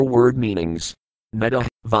Word meanings. Meta,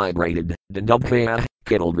 vibrated, Dandubhaya,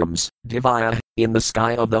 Kettledrums, Divaya, in the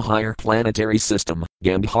sky of the higher planetary system,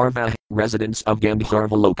 Gandharva, residents of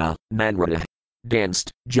Gandharvaloka, Manrata.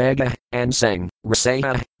 Danced, Jaga, and sang,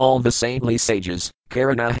 Rasaya, all the saintly sages,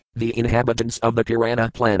 Karana, the inhabitants of the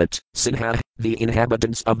Kirana planet, Sinha, the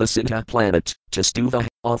inhabitants of the Siddha planet, Testuva,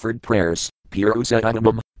 offered prayers,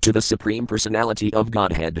 Purusadamam, to the Supreme Personality of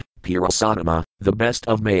Godhead, Purusadama, the best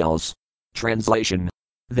of males. Translation.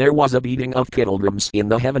 There was a beating of kettledrums in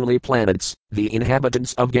the heavenly planets, the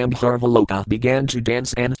inhabitants of Gandharvaloka began to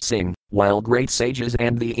dance and sing, while great sages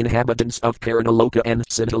and the inhabitants of Karanaloka and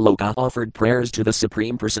Siddhaloka offered prayers to the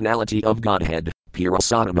Supreme Personality of Godhead,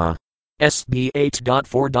 Purusadama. SB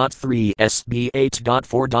 8.4.3 SB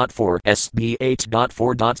 8.4.4 SB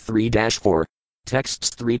 8.4.3-4.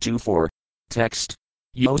 Texts 3-4. Text.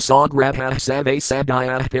 Yosagrabha Save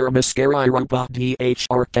Sadaya Paramaskari Rupa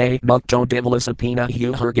DHRK Mukto Devalasapina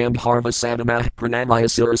Huhergam Harva Sadama Pranamaya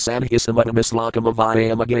Sirasad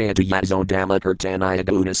Hisamadamislakamavayamagayata Yazodama Kirtanaya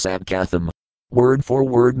Guna Sabkatham. Word for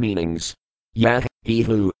word meanings. Yah, he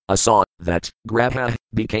who, saw, that, Grabha,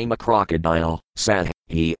 became a crocodile, Sad,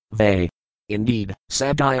 he, they. Indeed,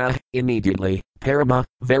 Sadaya, immediately, Parama,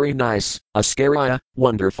 very nice, Askaraya,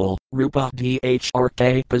 wonderful, Rupa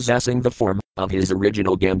Dhrk possessing the form, of his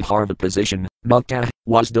original Gandharva position, Mukta,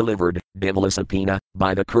 was delivered, Devalasapina,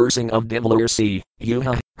 by the cursing of Devalarsi,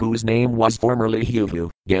 Yuha, whose name was formerly Yuhu,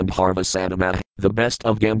 Gandharva Sadama, the best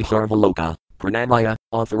of Gandharvaloka, Pranamaya,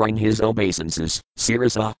 offering his obeisances,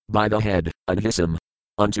 Sirasa, by the head, Adhisam.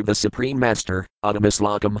 Unto the Supreme Master,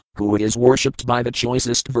 Adamislakam, who is worshipped by the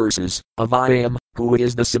choicest verses, Avayam, who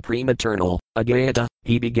is the Supreme Eternal, Agayata,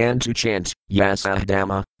 he began to chant,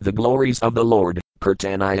 Yasahdama, the glories of the Lord,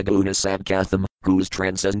 Kirtanaya Guna Sabkatham, whose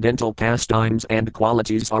transcendental pastimes and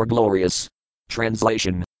qualities are glorious.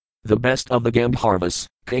 Translation. The best of the Gandharvas,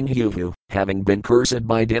 King Huhu, having been cursed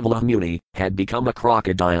by Devala Muni, had become a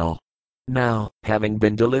crocodile. Now, having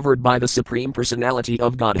been delivered by the Supreme Personality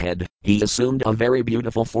of Godhead, he assumed a very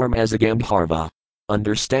beautiful form as a Gandharva.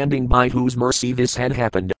 Understanding by whose mercy this had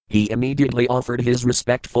happened, he immediately offered his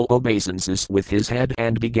respectful obeisances with his head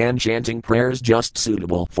and began chanting prayers just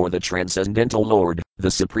suitable for the Transcendental Lord,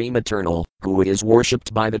 the Supreme Eternal, who is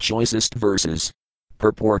worshipped by the choicest verses.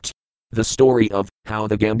 Purport. The story of how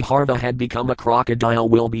the Gandharva had become a crocodile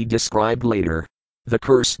will be described later. The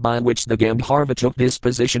curse by which the Gandharva took this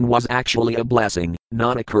position was actually a blessing,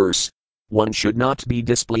 not a curse. One should not be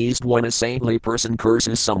displeased when a saintly person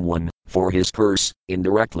curses someone, for his curse,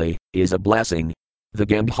 indirectly, is a blessing. The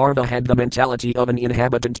Gandharva had the mentality of an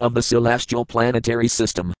inhabitant of the celestial planetary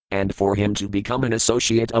system, and for him to become an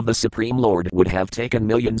associate of the Supreme Lord would have taken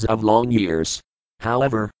millions of long years.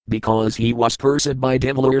 However, because he was cursed by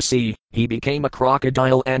Devalarsi, he became a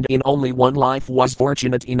crocodile and in only one life was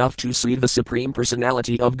fortunate enough to see the Supreme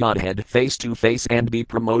Personality of Godhead face to face and be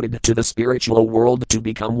promoted to the spiritual world to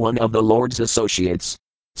become one of the Lord's associates.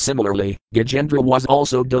 Similarly, Gajendra was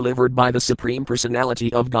also delivered by the Supreme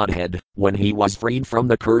Personality of Godhead, when he was freed from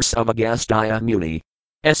the curse of Agastya Muni.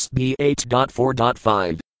 SB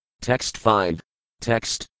 8.4.5. Text 5.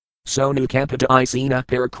 Text. Sonu Kapita Isena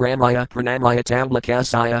Parakramaya Pranamaya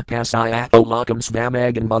Tamlakasaya Kasaya Olakam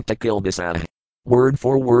Svamagan Mukta Kilbisah. Word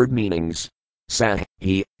for word meanings. Sah,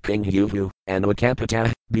 he, King Huhu,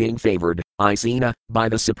 Anukapita, being favored, Isena, by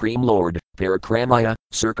the Supreme Lord, Parakramaya,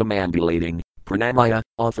 circumambulating, Pranamaya,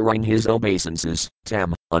 offering his obeisances,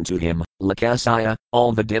 Tam, unto him, Lakasaya,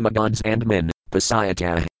 all the demigods and men,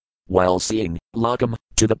 Pasayata. While seeing, Lakam,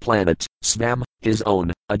 to the planet, Svam, his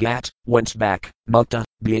own, Agat, went back, Mukta,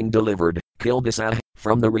 being delivered, Kilbisa,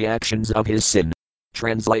 from the reactions of his sin.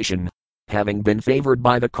 Translation. Having been favored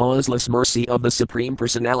by the causeless mercy of the Supreme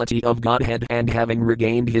Personality of Godhead and having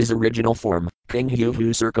regained his original form, King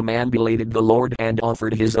Huhu circumambulated the Lord and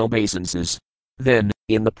offered his obeisances. Then,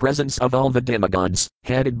 in the presence of all the demigods,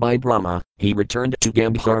 headed by Brahma, he returned to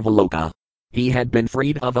Gandharvaloka. He had been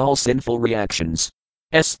freed of all sinful reactions.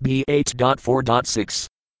 SB 8.4.6.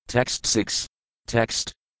 Text 6.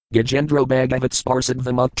 Text. Gajendro Bhagavat Sparsad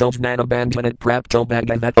Vimukto Jnanabandhanat Prapto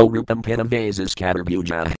Bhagavato Rupam Pinavasas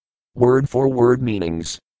Katarbuja. Word for word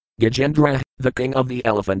meanings. Gajendra, the king of the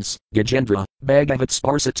elephants, Gajendra, Bhagavat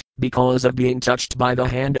Sparsat, because of being touched by the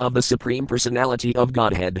hand of the Supreme Personality of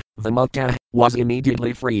Godhead, Vimukta, was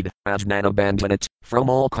immediately freed, Ajnanabandhanat, from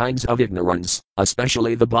all kinds of ignorance,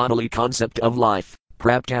 especially the bodily concept of life.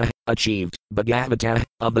 Prapta, achieved, Bhagavata,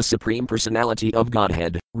 of the Supreme Personality of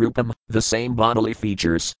Godhead, Rupam, the same bodily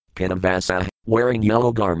features, Pinavasa, wearing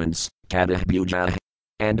yellow garments, Kadahbhuja,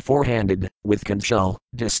 and four-handed, with conchal,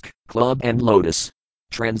 disc, club and lotus.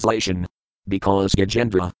 Translation. Because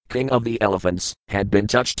Gajendra, king of the elephants, had been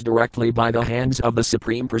touched directly by the hands of the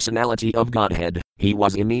Supreme Personality of Godhead, he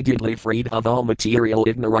was immediately freed of all material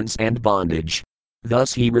ignorance and bondage.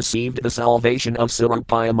 Thus he received the salvation of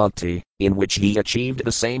Sarupaya Mukti, in which he achieved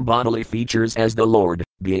the same bodily features as the Lord,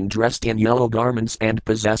 being dressed in yellow garments and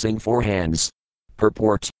possessing 4 hands.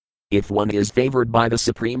 Purport. If one is favored by the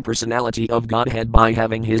Supreme Personality of Godhead by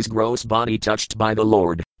having his gross body touched by the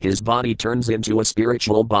Lord, his body turns into a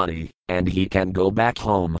spiritual body, and he can go back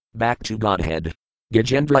home, back to Godhead.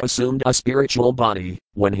 Gajendra assumed a spiritual body,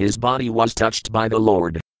 when his body was touched by the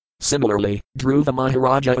Lord. Similarly, Dhruva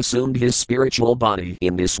Maharaja assumed his spiritual body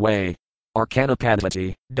in this way.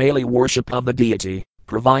 Arcanapadhati, daily worship of the deity,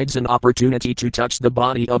 provides an opportunity to touch the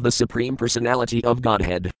body of the Supreme Personality of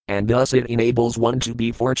Godhead, and thus it enables one to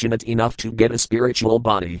be fortunate enough to get a spiritual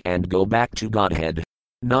body and go back to Godhead.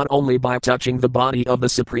 Not only by touching the body of the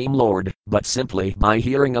Supreme Lord, but simply by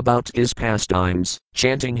hearing about his pastimes,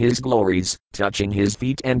 chanting his glories, touching his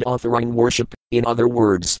feet and offering worship, in other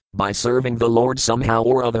words, by serving the Lord somehow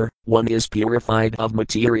or other, one is purified of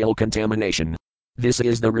material contamination. This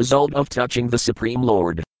is the result of touching the Supreme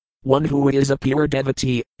Lord. One who is a pure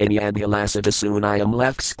devotee, Anyadhilasata Sunayam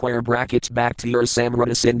left square bracket Bhaktir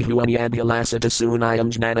Samrata Sindhu Anyadhilasata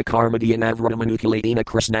Sunayam Jnana Karmadyanavradamanukulayena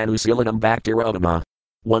Krisnanusilanam Bhaktirodama.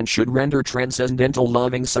 One should render transcendental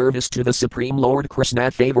loving service to the Supreme Lord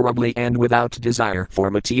Krishna favorably and without desire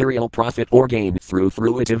for material profit or gain through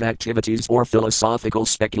fruitive activities or philosophical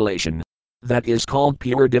speculation. That is called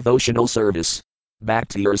pure devotional service.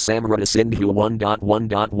 Bhaktir Samrata Sindhu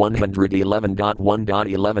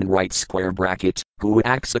 1.1.111.1.11 right square bracket, who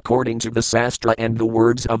acts according to the Sastra and the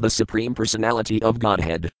words of the Supreme Personality of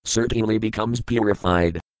Godhead, certainly becomes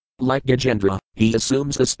purified. Like Gajendra, he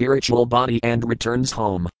assumes the spiritual body and returns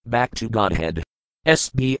home, back to Godhead.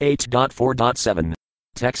 SB 8.4.7.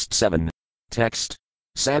 Text 7. Text.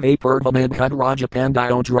 Save Purvamabhad Raja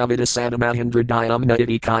Pandayo Dravida Sadamahendra Dhyamna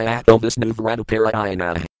Idikayato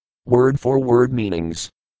Visnuvradaparayanah. Word for word meanings.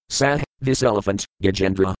 Sah, this elephant,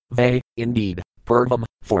 Gajendra, Vai, indeed, Purvam,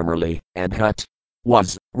 formerly, and Hut,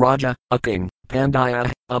 was, Raja, a king,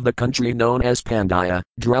 Pandya, of the country known as Pandya,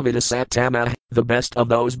 Dravida Satama, the best of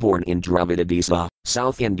those born in Dravida Desa,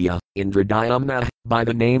 South India, Indradhyamna, by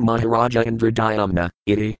the name Maharaja Indradhyamna,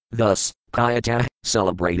 Iti, thus, Kayata,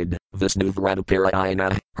 celebrated,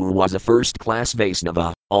 Visnuvradaparayanah, who was a first-class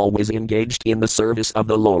Vaisnava, always engaged in the service of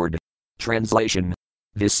the Lord. Translation.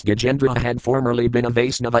 This Gajendra had formerly been a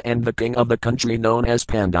Vaisnava and the king of the country known as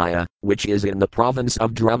Pandya, which is in the province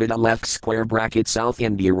of Dravida left square bracket South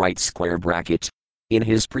India right square bracket. In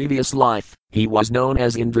his previous life, he was known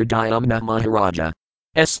as Indradhyamna Maharaja.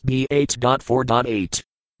 SB 8.4.8.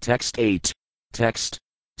 Text 8. Text.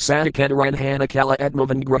 Sadakadaranhanakala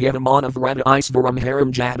Edmovan Grahyadaman Vrata Isvaram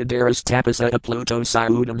Haram Jatadaras Tapasa Pluto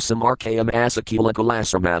Siudam Samarkayam Asakula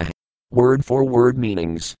Kalasramah. Word for word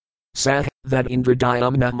meanings. Sah, that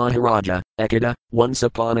Indradhyamna Maharaja, Ekada, once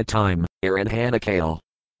upon a time, Aranhanakale.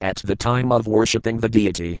 At the time of worshipping the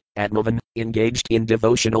deity, Atmavan, engaged in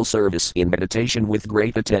devotional service in meditation with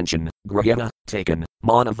great attention, Grahyada, taken,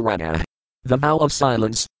 Manavrata. The vow of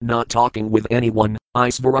silence, not talking with anyone,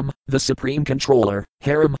 Isvaram, the supreme controller,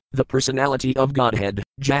 Haram, the personality of Godhead,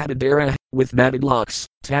 Jatadara, with matted locks,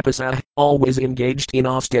 Tapasa, always engaged in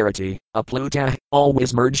austerity, Apluta,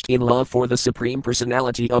 always merged in love for the supreme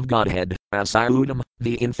personality of Godhead, Asayudam,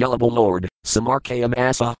 the infallible Lord, Samarkayam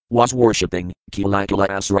Asa, was worshipping, Kilakula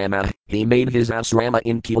Asrama, he made his asrama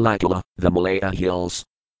in Kilakula, the Malaya hills.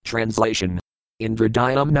 Translation.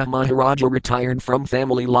 Indradhyamna Maharaja retired from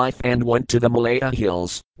family life and went to the Malaya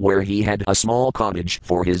hills, where he had a small cottage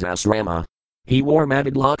for his asrama. He wore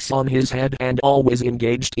matted locks on his head and always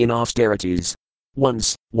engaged in austerities.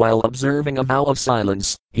 Once, while observing a vow of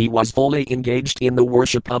silence, he was fully engaged in the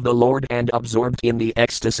worship of the Lord and absorbed in the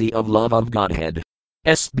ecstasy of love of Godhead.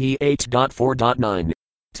 SB 8.4.9.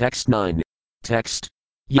 Text 9. Text.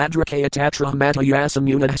 Yadrakaya Tatra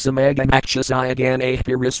Matayasamunah Samagamakshasyagan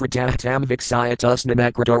Ahirisratah Tam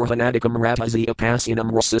Viksyatusnamakratorhanadikam Ratazia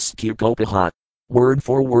Pasinam Rasis Kukopaha. Word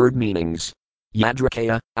for word meanings.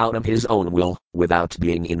 Yadrakaya, out of his own will, without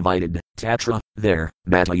being invited, Tatra, there,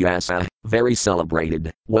 Matayasa, very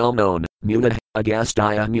celebrated, well known, Munah,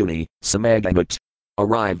 Agastya Muni, Samagamat,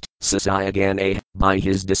 arrived, Sasyagane, by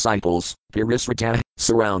his disciples, Pirisrata,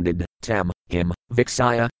 surrounded, Tam, him,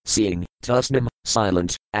 Viksaya, seeing, Tusnam,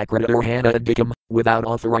 silent, Akratorhana Adikam, without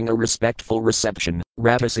offering a respectful reception,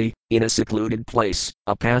 Ratasi, in a secluded place,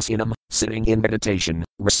 Apasinam, sitting in meditation,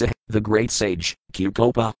 Rasa, the great sage,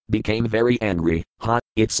 Kukopa, became very angry, hot,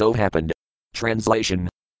 it so happened. Translation.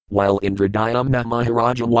 While Indradayamna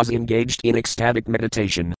Maharaja was engaged in ecstatic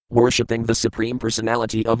meditation, worshipping the Supreme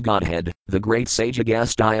Personality of Godhead, the great sage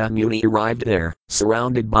Agastya Muni arrived there,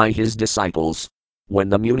 surrounded by his disciples. When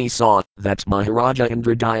the Muni saw that Maharaja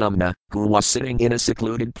Indradayamna, who was sitting in a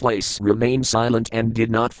secluded place, remained silent and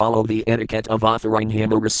did not follow the etiquette of offering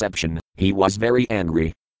him a reception, he was very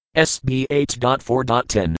angry. SB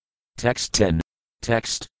 8.4.10. Text 10.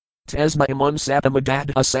 Text. Tesma imam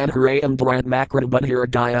sapamadad asanharayam durant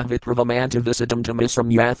makradabadhiradaya vipravamantavisitam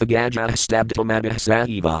tamisram yathagajah stabdhamabih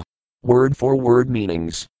sahiva. Word for word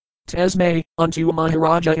meanings. Tesme, unto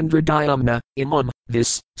Maharaja Indradayamna, imam,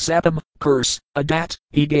 this, sapam, curse, adat,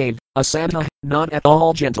 he gave, asanta, not at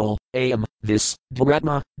all gentle, ayam, this,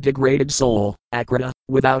 duratma, degraded soul, akrita,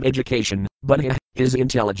 without education, but his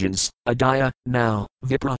intelligence, adaya, now,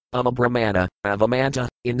 vipra, of a brahmana, avamanta,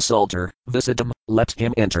 insulter, visitam, let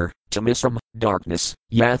him enter, tamisram, darkness,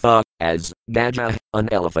 yatha, as, gaja, an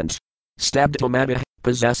elephant. Stabdhamabha,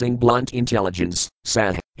 possessing blunt intelligence,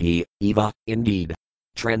 sah, he, eva, indeed.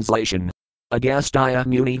 Translation. Agastya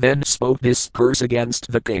Muni then spoke this curse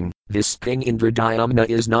against the king. This king Indradayamna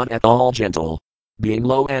is not at all gentle. Being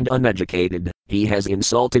low and uneducated, he has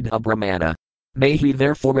insulted a brahmana. May he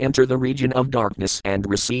therefore enter the region of darkness and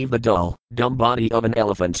receive the dull, dumb body of an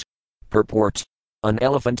elephant. Purport. An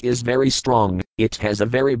elephant is very strong, it has a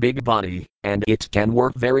very big body, and it can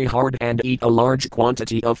work very hard and eat a large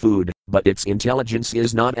quantity of food, but its intelligence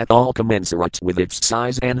is not at all commensurate with its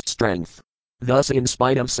size and strength. Thus, in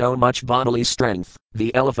spite of so much bodily strength,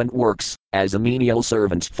 the elephant works as a menial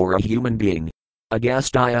servant for a human being.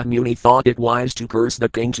 Agastya Muni thought it wise to curse the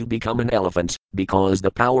king to become an elephant, because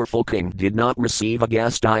the powerful king did not receive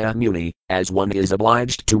Agastya Muni, as one is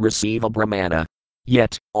obliged to receive a brahmana.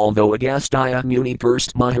 Yet, although Agastya Muni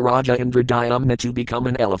cursed Maharaja Indradayamna to become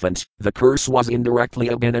an elephant, the curse was indirectly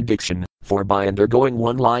a benediction, for by undergoing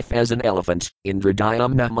one life as an elephant,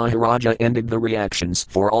 Indradayamna Maharaja ended the reactions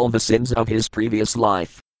for all the sins of his previous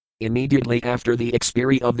life. Immediately after the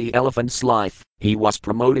expiry of the elephant's life, he was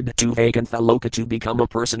promoted to Vaikuntha Loka to become a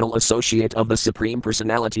personal associate of the Supreme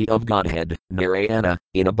Personality of Godhead, Narayana,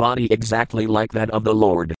 in a body exactly like that of the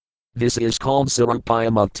Lord. This is called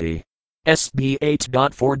Sarupaya Mukti. SB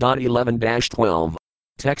 8.4.11-12.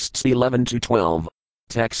 Texts 11 to 12.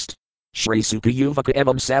 Text. Shri Sukayuvaka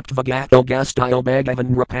evam saptvagato gastyo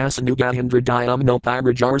bhagavan rapasanugahindradayamno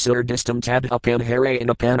pyrajarsar distam tad apanhare in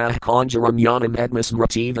apanah conjuram yanam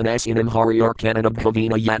admasmrativanas inam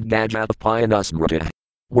hariarkananabhavina yad gajapapyanasmrata.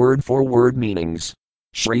 Word for word meanings.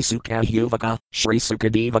 Shri Sukayuvaka, Shri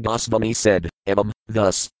Sukadeva Goswami said, evam,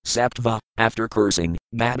 thus, Saptva, after cursing,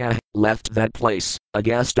 Gada, left that place,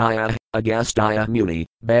 Agastya Muni,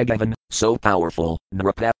 Bhagavan, so powerful,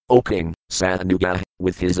 Nrapa, O king, Sanuga,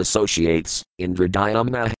 with his associates,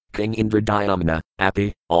 Indradayamna, King Indradayamna,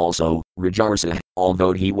 Api, also, Rajarsa,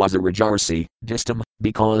 although he was a Rajarsi, Distam,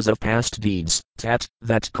 because of past deeds, Tat,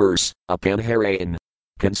 that curse, Apanharayan.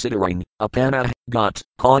 Considering, apana, got,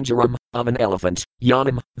 conjuram, of an elephant,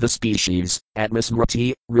 yanam, the species,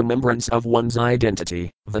 atmasmrati, remembrance of one's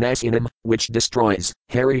identity, vanasinam, which destroys,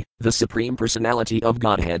 hari, the Supreme Personality of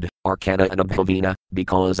Godhead, arkana and abhavina,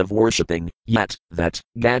 because of worshipping, yet, that,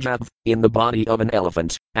 gajav, in the body of an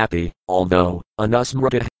elephant, api, although,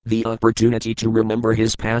 anusmrata, the opportunity to remember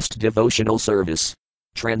his past devotional service.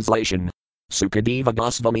 Translation. Sukadeva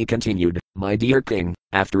Goswami continued, my dear king,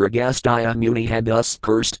 after Agastya Muni had thus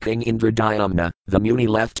cursed King Indradayamna, the Muni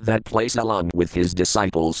left that place along with his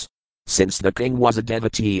disciples. Since the king was a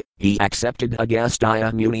devotee, he accepted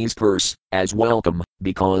Agastya Muni's curse as welcome,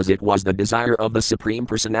 because it was the desire of the Supreme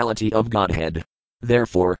Personality of Godhead.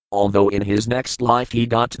 Therefore, although in his next life he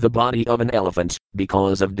got the body of an elephant,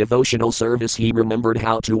 because of devotional service he remembered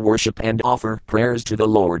how to worship and offer prayers to the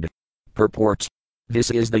Lord. Purport. This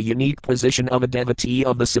is the unique position of a devotee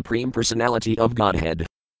of the Supreme Personality of Godhead.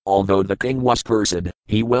 Although the king was cursed,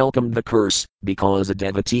 he welcomed the curse, because a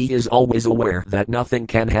devotee is always aware that nothing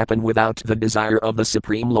can happen without the desire of the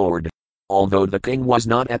Supreme Lord. Although the king was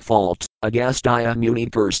not at fault, Agastya Muni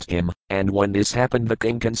cursed him, and when this happened the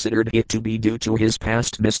king considered it to be due to his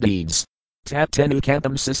past misdeeds. Taptenu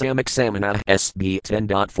Kantham Sisamik Samana SB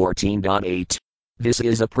 10.14.8. This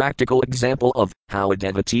is a practical example of how a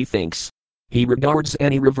devotee thinks. He regards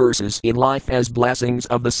any reverses in life as blessings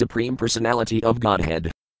of the Supreme Personality of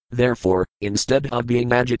Godhead. Therefore, instead of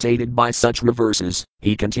being agitated by such reverses,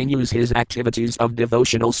 he continues his activities of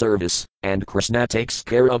devotional service, and Krishna takes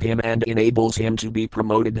care of him and enables him to be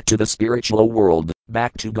promoted to the spiritual world,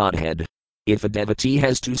 back to Godhead. If a devotee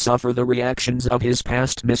has to suffer the reactions of his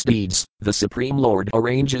past misdeeds, the Supreme Lord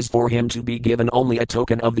arranges for him to be given only a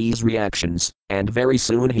token of these reactions, and very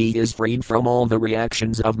soon he is freed from all the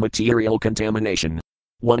reactions of material contamination.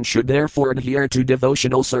 One should therefore adhere to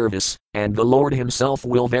devotional service, and the Lord himself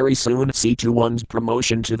will very soon see to one's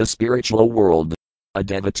promotion to the spiritual world. A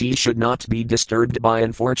devotee should not be disturbed by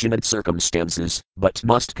unfortunate circumstances, but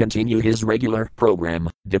must continue his regular program,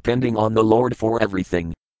 depending on the Lord for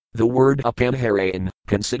everything. The word apanharayan,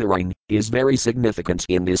 considering, is very significant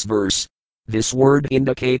in this verse. This word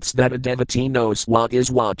indicates that a devotee knows what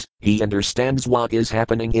is what, he understands what is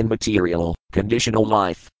happening in material, conditional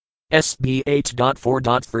life. SB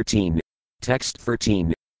 8.4.13. Text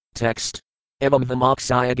 13. Text. Evam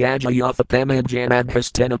Vimoksaya Gajayatha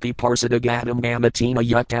Janadhastenapi Parsadagatam Gamatina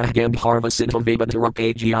Yuktah Gandharva Siddham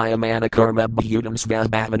Vibantarapajayamana Karma Bhudam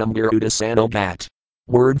Svabhavanam Garuda Sanogat.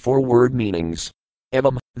 Word for word meanings.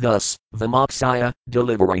 Evam, thus, Vimoksaya,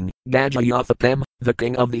 delivering, Gajayathapam, the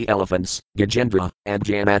king of the elephants, Gajendra, and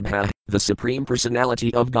Janadha, the supreme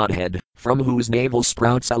personality of Godhead, from whose navel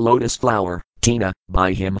sprouts a lotus flower, Tina,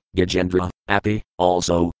 by him, Gajendra, Api,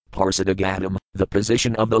 also, Parsadagatam, the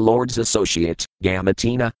position of the Lord's associate,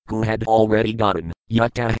 Gamatina, who had already gotten,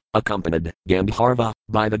 Yukta, accompanied, Gandharva,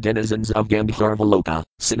 by the denizens of Gandharvaloka,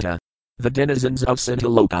 Siddha, the denizens of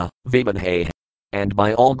Siddhaloka, Vimanhe, and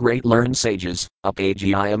by all great learned sages,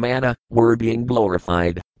 Apajayamana, were being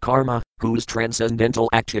glorified, Karma, whose transcendental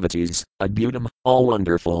activities, Adbhutam, all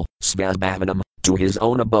wonderful, Svabhavanam, to his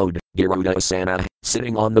own abode, Garuda Asana,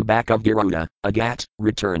 sitting on the back of Garuda, Agat,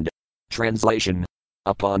 returned. Translation.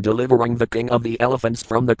 Upon delivering the king of the elephants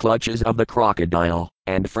from the clutches of the crocodile,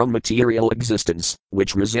 and from material existence,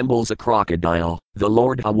 which resembles a crocodile, the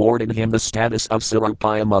Lord awarded him the status of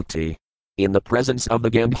Sarupaya Mukti. In the presence of the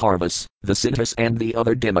Gandharvas, the Siddhas and the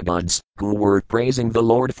other demigods, who were praising the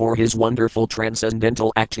Lord for his wonderful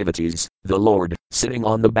transcendental activities, the Lord, sitting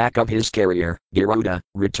on the back of his carrier, Garuda,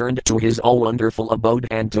 returned to his all-wonderful abode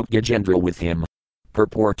and took Gajendra with him.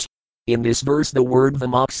 Purport. In this verse the word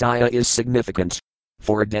Vimoksaya is significant.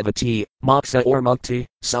 For a devotee, moksha or mukti,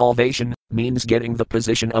 salvation, means getting the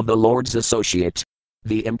position of the Lord's associate.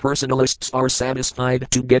 The impersonalists are satisfied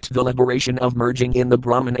to get the liberation of merging in the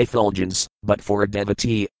Brahman effulgence, but for a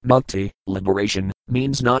devotee, mukti, liberation,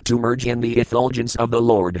 means not to merge in the effulgence of the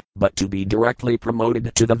Lord, but to be directly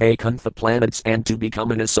promoted to the Vaikuntha planets and to become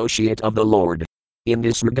an associate of the Lord. In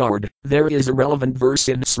this regard, there is a relevant verse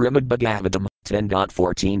in Srimad Bhagavatam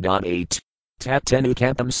 10.14.8. Tatenu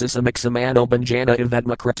kampam sisamiksamano banjana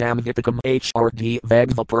evadmakratam vipakam HRD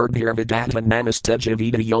vagvapurdhir vidatan namasteja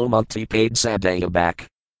vida yomukti paid sadayabak.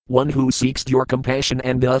 One who seeks your compassion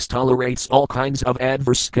and thus tolerates all kinds of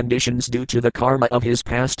adverse conditions due to the karma of his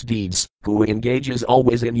past deeds, who engages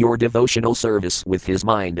always in your devotional service with his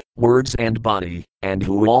mind, words and body, and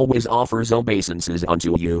who always offers obeisances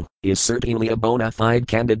unto you, is certainly a bona fide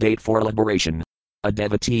candidate for liberation. A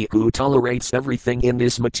devotee who tolerates everything in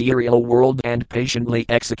this material world and patiently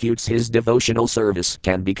executes his devotional service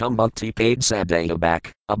can become Mukti paid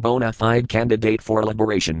Sadayabak, a bona fide candidate for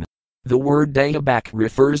liberation. The word Dayabak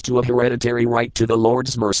refers to a hereditary right to the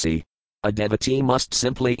Lord's mercy. A devotee must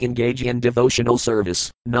simply engage in devotional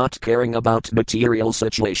service, not caring about material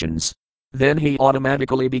situations. Then he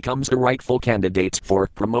automatically becomes a rightful candidate for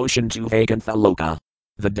promotion to Vaikuntha Loka.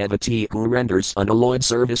 The devotee who renders unalloyed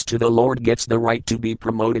service to the Lord gets the right to be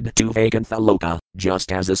promoted to Vaikuntha Loka,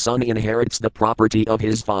 just as a son inherits the property of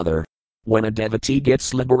his father. When a devotee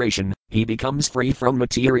gets liberation, he becomes free from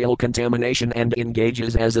material contamination and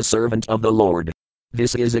engages as a servant of the Lord.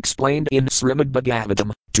 This is explained in Srimad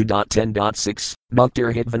Bhagavatam 2.10.6,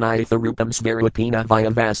 Muktir Hitvanayatha Rupam Svarupina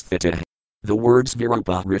Vyavasthita. The word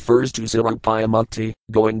Svarupa refers to Sarupaya Mukti,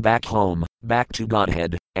 going back home, back to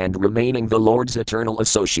Godhead, and remaining the Lord's eternal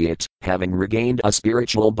associate, having regained a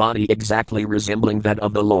spiritual body exactly resembling that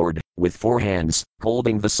of the Lord, with 4 hands,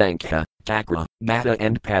 holding the Sankha, Chakra, Gada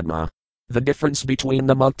and Padma. The difference between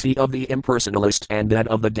the mukti of the impersonalist and that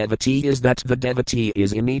of the devotee is that the devotee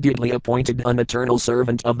is immediately appointed an eternal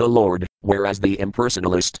servant of the Lord, whereas the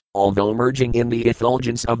impersonalist, although merging in the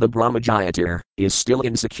effulgence of the Brahmajayatir, is still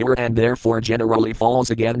insecure and therefore generally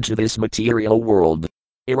falls again to this material world.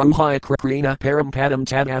 Iruhaya Krikrina Parampadam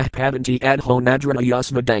Tadah Padanti Adho Nadrana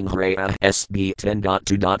Yasvadanghreya SB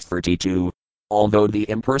 10.2.32. Although the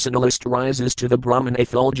impersonalist rises to the Brahman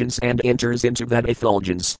effulgence and enters into that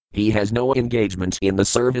effulgence, he has no engagement in the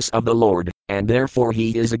service of the Lord, and therefore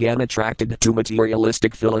he is again attracted to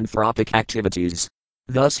materialistic philanthropic activities.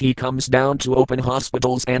 Thus he comes down to open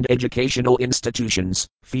hospitals and educational institutions,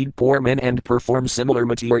 feed poor men and perform similar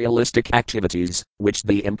materialistic activities, which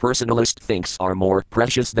the impersonalist thinks are more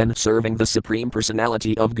precious than serving the Supreme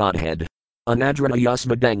Personality of Godhead.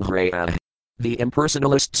 Anadranayasmadanghraya. The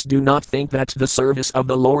impersonalists do not think that the service of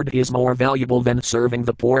the Lord is more valuable than serving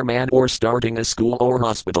the poor man or starting a school or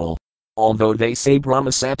hospital. Although they say Brahma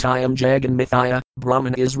Satyam Jagan Mithya,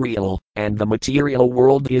 Brahman is real, and the material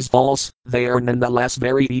world is false, they are nonetheless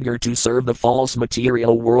very eager to serve the false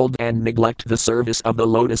material world and neglect the service of the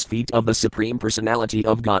lotus feet of the Supreme Personality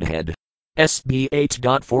of Godhead. SB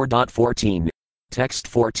 8.4.14. Text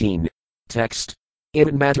 14. Text.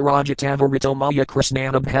 Ibn Matarajatavarito Maya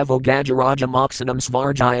Krishnanabhavo Gajaraja Moxanam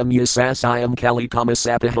Svarjayam Yasasayam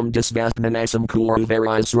Kalikamasapaham Disvatmanasam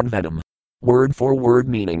Kuruvarisranvedam. Word for word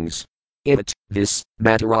meanings. It, this,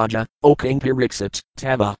 Mataraja, O King Pariksit,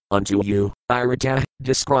 Tava, unto you, Irata,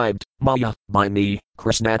 described, Maya, by me,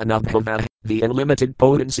 Krishna Anubhava, the unlimited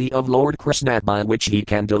potency of Lord Krishna by which he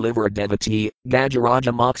can deliver a devotee,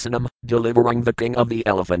 Gajaraja Moxanam, delivering the king of the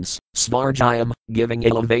elephants, Svarjayam, giving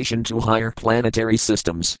elevation to higher planetary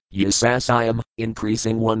systems, Yasasayam,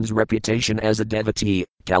 increasing one's reputation as a devotee,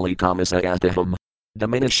 Kalikamasayataham,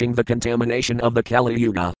 diminishing the contamination of the Kali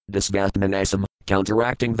Yuga, Disvatmanasam,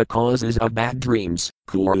 counteracting the causes of bad dreams,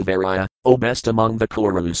 Kuruvaraya, O best among the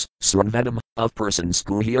Kurus, Sranvedam, of persons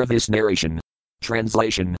who hear this narration.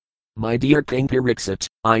 Translation. My dear King Pariksit,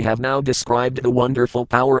 I have now described the wonderful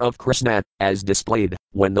power of Krishna, as displayed,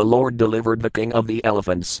 when the Lord delivered the king of the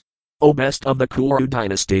elephants. O best of the Kuru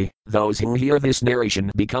dynasty, those who hear this narration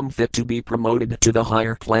become fit to be promoted to the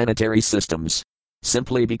higher planetary systems.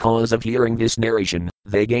 Simply because of hearing this narration,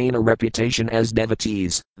 they gain a reputation as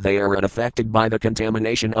devotees, they are unaffected by the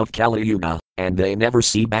contamination of Kali Yuga, and they never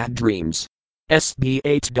see bad dreams. SB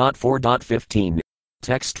 8.4.15.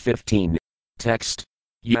 Text 15. Text.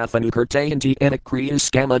 Yafanukurtayanti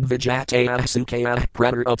anakriyas skamad vijatayah sukayah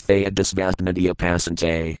pratar upthaya disvatnadiya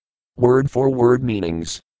pasante. Word for word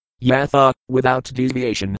meanings. Yatha, without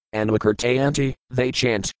deviation, and Vikartayanti, they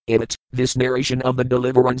chant, it, this narration of the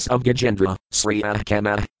deliverance of Gajendra,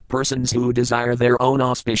 Sriyakama, persons who desire their own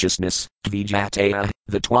auspiciousness, Vijataya,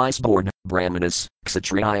 the twice-born, Brahmanas,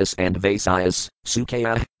 Kshatriyas and Vaisyas,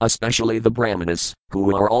 Sukaya, especially the Brahmanas,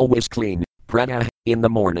 who are always clean, Prana, in the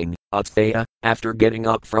morning, Athaya, after getting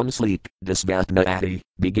up from sleep, Disvatnaati,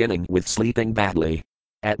 beginning with sleeping badly.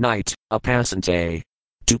 At night, Apasante.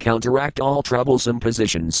 To counteract all troublesome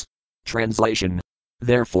positions. Translation.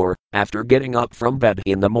 Therefore, after getting up from bed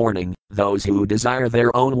in the morning, those who desire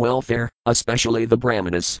their own welfare, especially the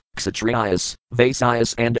Brahmanas, Kshatriyas,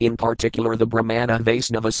 Vaisyas and in particular the Brahmana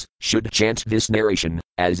Vaisnavas, should chant this narration,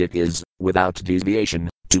 as it is, without deviation,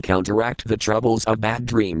 to counteract the troubles of bad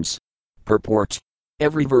dreams. Purport.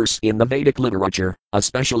 Every verse in the Vedic literature,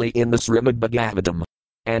 especially in the Srimad Bhagavatam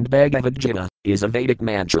and Bhagavad Gita, is a Vedic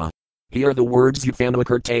mantra. Here the words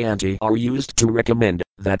Yufanukirtayanti are used to recommend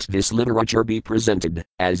that this literature be presented,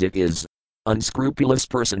 as it is. Unscrupulous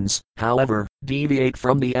persons, however, deviate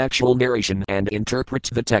from the actual narration and interpret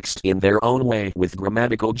the text in their own way with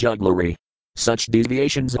grammatical jugglery. Such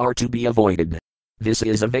deviations are to be avoided. This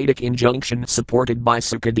is a Vedic injunction supported by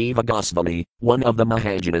Sukadeva Goswami, one of the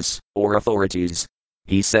Mahajanas, or authorities.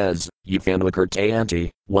 He says, Yufanukirtayanti,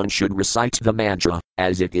 one should recite the mantra,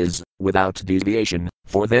 as it is, without deviation,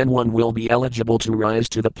 for then one will be eligible to rise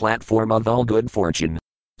to the platform of all good fortune.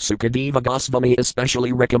 Sukadeva Goswami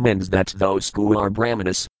especially recommends that those who are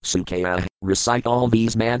Brahmanas, Sukaya, recite all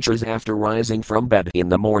these mantras after rising from bed in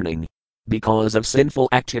the morning. Because of sinful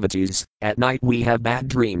activities, at night we have bad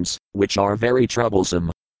dreams, which are very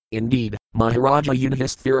troublesome. Indeed, Maharaja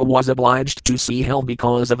Yudhisthira was obliged to see hell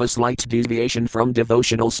because of a slight deviation from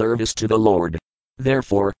devotional service to the Lord.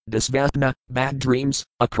 Therefore, disvatna, bad dreams,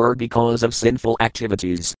 occur because of sinful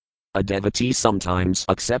activities. A devotee sometimes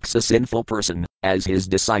accepts a sinful person as his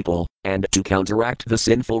disciple, and to counteract the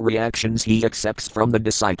sinful reactions he accepts from the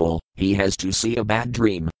disciple, he has to see a bad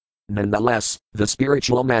dream. Nonetheless, the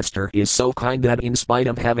spiritual master is so kind that in spite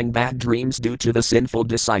of having bad dreams due to the sinful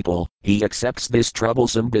disciple, he accepts this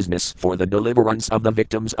troublesome business for the deliverance of the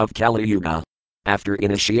victims of Kali Yuga. After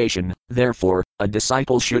initiation, therefore, a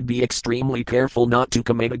disciple should be extremely careful not to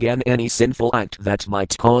commit again any sinful act that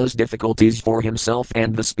might cause difficulties for himself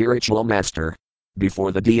and the spiritual master.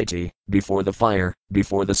 Before the deity, before the fire,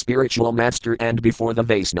 before the spiritual master and before the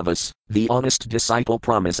Vaisnavas, the honest disciple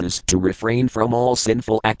promises to refrain from all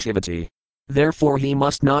sinful activity. Therefore he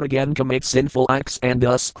must not again commit sinful acts and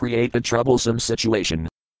thus create a troublesome situation.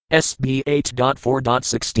 SB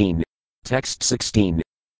 8.4.16. Text 16.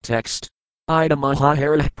 Text.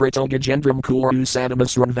 Idamahahara Prito Gagendram Kuru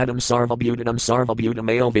Sadamas Runvedam Sarvabutanam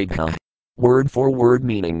Ayovigha. Word for word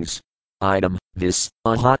meanings. Item, this,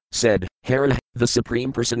 Ahat, said, Hara, the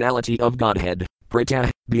Supreme Personality of Godhead,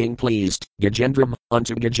 Prita, being pleased, Gagendram,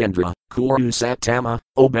 unto Gajendra, Kuru Satama,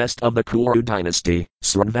 O best of the Kuru dynasty,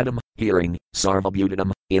 Sranvedam, hearing,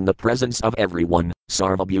 Sarvabutanam, in the presence of everyone,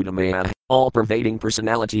 Sarvabutamaya, all-pervading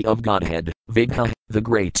personality of Godhead, Vigha, the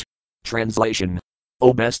great. Translation.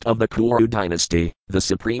 O best of the Kuru dynasty, the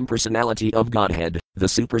Supreme Personality of Godhead, the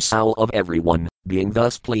Super Soul of everyone, being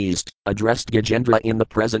thus pleased, addressed Gajendra in the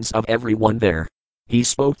presence of everyone there. He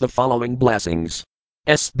spoke the following blessings.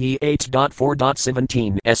 SB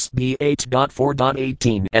 8.4.17, SB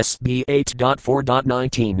 8.4.18, SB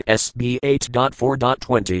 8.4.19, SB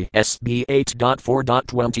 8.4.20, SB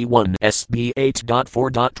 8.4.21, SB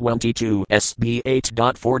 8.4.22, SB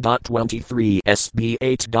 8.4.23, SB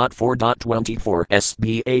 8.4.24,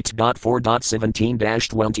 SB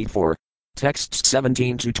 8.4.17-24. Texts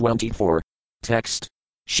 17 to 24. Text.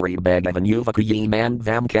 Shri Bhagavan Yuvakayi Man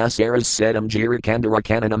Vamkasaras Sedam Jirikandara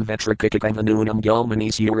Kananam Vetrakikavanunam Gomani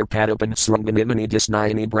Surapadapan Srunganimani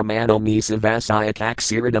Disnayani Brahmano Misavasaya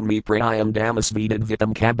Kaksiridam Miprayam Damasvidad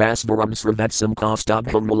Vitam Kabasvaram Sravetsam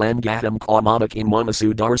Kostabham Mulangatam Kamadakim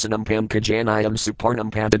Mamasu Darsanam Pam Kajanayam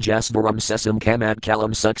Suparnam Padajasvaram Sesam Kamad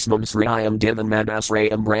Kalam Suksmam Sriyam Divan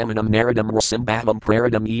Madasrayam Brahmanam Naradam Rasimbhavam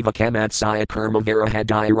Praradam Eva Kamatsaya Kurma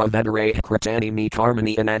Virahadira Vedare Kratani Mi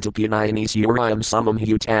Karmani Anantapunayani Surayam Samam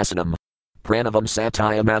Utasanam. Pranavam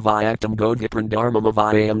Satyam Avayaktam Godvipran Dharmam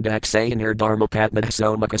Avayam Daksayanir Dharma Patmad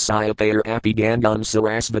Somakasaya Payer Apigandam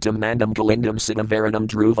Sarasvatam Mandam Kalindam Sinavaranam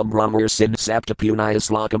Dhruvam Brahmar Sin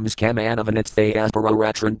Saptapunayas Lakams Kamanavanitthayas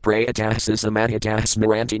Pararatran Prayatahsis Amadhyatahs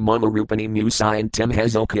Miranti Mamarupani Musayan Tim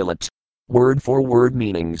Hezokilat. Word for word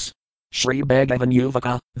meanings. Shri Bhagavan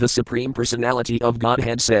Yuvaka, the Supreme Personality of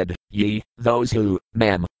Godhead said, Ye, those who,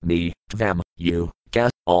 Mam, me, Tvam, you, Ka,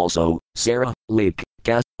 also, Sarah, Lik,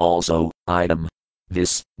 Ka, also, Item.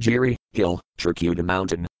 This, Giri, hill, Trakuta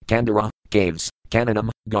mountain, Kandara, caves, Kananam,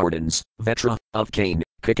 gardens, Vetra, of cane,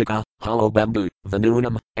 Kikika, hollow bamboo,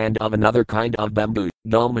 Vanunam, and of another kind of bamboo,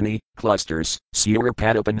 Gomani, clusters,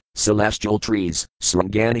 Surapadapan, celestial trees,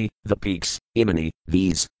 Srangani, the peaks, Imani,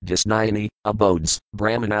 these, Disnayani, abodes,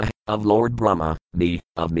 Brahmana, of Lord Brahma, me,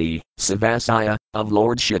 of me, Savasaya, of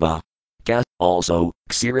Lord Shiva. Ka, also,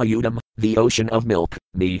 Ksirayudam, the ocean of milk,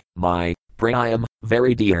 me, my, Prayam,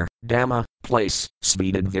 very dear, Dhamma, place,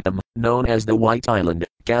 Svedadvitam, known as the White Island,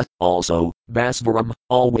 Ka, also, Basvaram,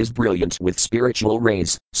 always brilliant with spiritual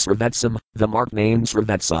rays, Sravetsam, the mark named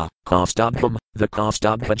Sravetsa, Kostabham, the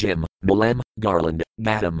Kostabhajim, Mulam, garland,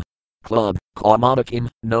 Gatam. Club, Kaumadakim,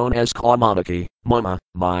 known as Kaumadaki, Mama,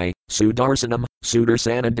 my, Sudarsanam,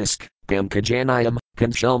 Sudarsana disc, Pamkajanayam,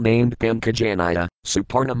 conch named Pamkajanaya,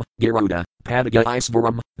 Suparnam, Garuda, Padaga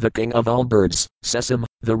Isvaram, the king of all birds, Sesam,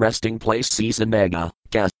 the resting place Seasamega,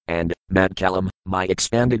 Ka, and Madkalam, my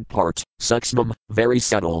expanded part, Suksmam, very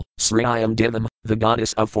subtle, Sriyam Divam, the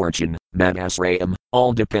goddess of fortune, Madasrayam,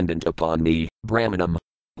 all dependent upon me, Brahmanam.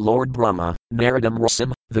 Lord Brahma, Naradam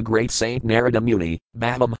Rasim, the great saint Narada Muni,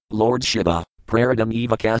 Bhavam, Lord Shiva, Praradam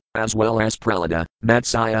Evaka, as well as Pralada,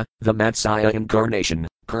 Matsaya, the Matsaya incarnation,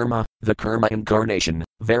 Kurma, the Kurma incarnation,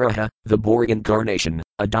 Varaha, the boar incarnation,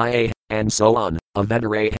 Adaya, and so on,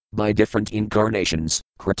 Avedare, by different incarnations,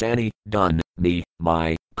 Kratani, done, me,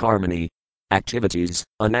 my, Karmani. Activities,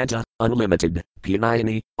 Ananta, unlimited,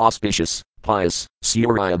 Punayani, auspicious, pious,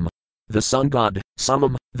 Surayam. The sun god,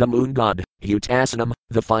 Samam, the moon god, Utasanam,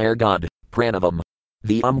 the fire god, Pranavam.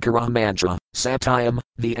 The Omkara mantra, Satyam,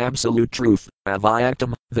 the absolute truth,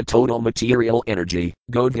 Avayaktam, the total material energy,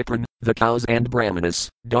 Godvipran, the cows and Brahmanas,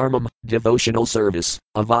 Dharmam, devotional service,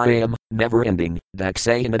 Avayam, never ending,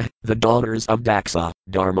 Daksayanad, the daughters of Daksa,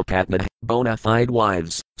 Dharmapatmad, bona fide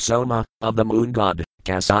wives, Soma, of the moon god,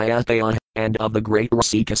 Kasayataya, and of the great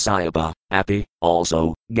Rasika Sayapa, Api,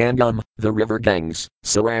 also, Gangam, the river Gangs,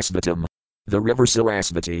 Sarasvatam, the river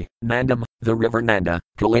Sarasvati, Nandam, the river Nanda,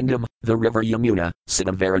 Kalindam, the river Yamuna,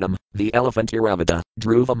 Sinavaranam, the elephant Iravata,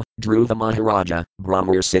 Dhruvam, Dhruva Maharaja,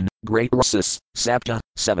 Brahmarsin, great Rasis, Sapta,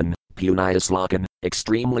 7, Punayaslakan,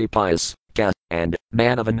 extremely pious, Ka, and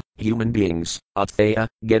Manavan, human beings, Athaya,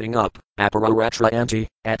 getting up, Aparatrayanti,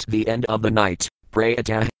 at the end of the night,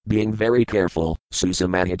 Prayata, being very careful,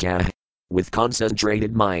 Susamadhyata, with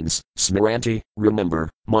concentrated minds, Smiranti, remember,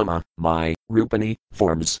 Mama, my, Rupani,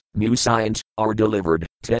 forms, Musayant, are delivered,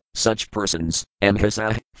 to such persons,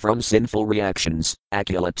 Amhasa, from sinful reactions,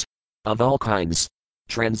 Akilat, of all kinds.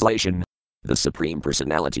 Translation. The Supreme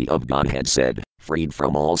Personality of Godhead said, freed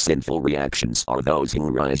from all sinful reactions, are those who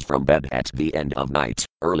rise from bed at the end of night,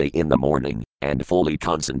 early in the morning, and fully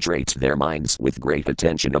concentrate their minds with great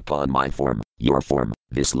attention upon my form, your form,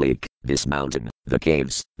 this lake, this mountain, the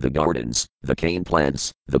caves, the gardens, the cane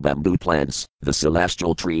plants, the bamboo plants, the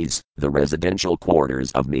celestial trees, the residential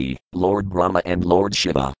quarters of me, Lord Brahma and Lord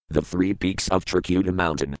Shiva, the 3 peaks of Trikuta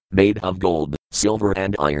mountain, made of gold, silver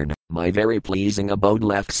and iron, my very pleasing abode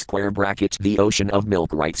left square bracket the ocean of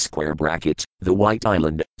milk right square bracket, the white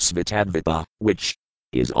island, Svitadvipa, which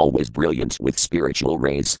is always brilliant with spiritual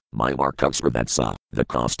rays, my Markusravatsa, the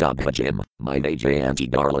Kostubhajim, my Vajayanti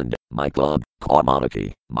garland, my club,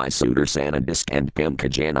 Kaumanaki, my suitor Sanandisk and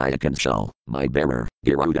Pimkajanayakanshal, my bearer,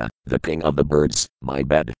 Garuda, the king of the birds, my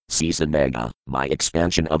bed, Sisamega, my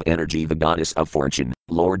expansion of energy the goddess of fortune,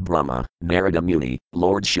 Lord Brahma, Narada Muni,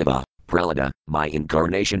 Lord Shiva, Pralada, my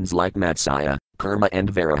incarnations like Matsaya, Karma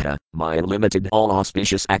and Varaha, my unlimited all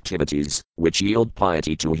auspicious activities, which yield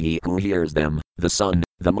piety to he who hears them, the sun,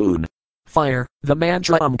 the moon, fire, the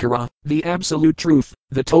mantra Omkara, the absolute truth,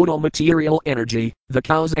 the total material energy, the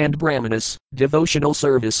cows and brahmanas, devotional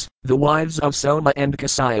service, the wives of Soma and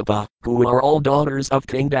Kasyapa, who are all daughters of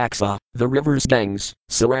King Daksa, the rivers Ganges,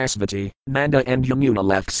 Sarasvati, Nanda and Yamuna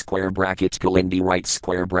left square bracket Kalindi right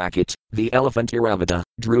square bracket, the elephant Iravata,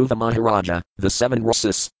 Dhruva Maharaja, the 7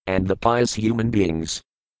 Rasas, and the pious human beings.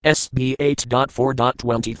 SB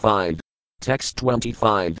 8.4.25. Text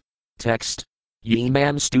 25. Text. Ye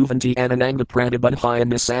mam stuvanti anananga pranabadhaya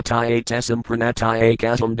nisataye tesam pranataye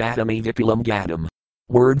katam datami vipulam gadam.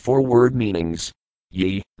 Word for word meanings.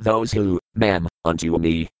 Ye, those who, mam, unto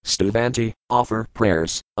me, stuvanti, offer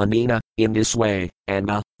prayers, anina, in this way,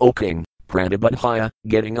 anga, O king, pranabadhaya,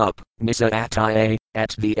 getting up, nisataye,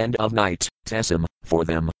 at the end of night, tesam, for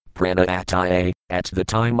them, pranataye, at the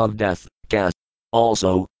time of death, kas.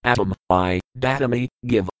 Also, atom, I, datami,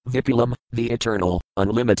 give, vipulam, the eternal,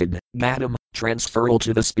 unlimited, gadam, transferal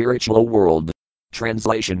to the spiritual world.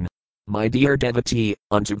 Translation. My dear devotee,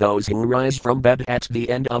 unto those who rise from bed at the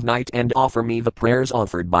end of night and offer me the prayers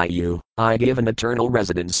offered by you, I give an eternal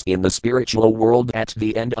residence in the spiritual world at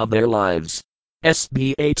the end of their lives.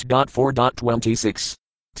 SB 8.4.26.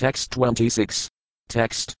 Text 26.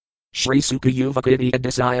 Text. Shri Sukha Yuvakiti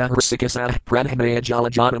Adisaya Hrisikasa Pradhamaya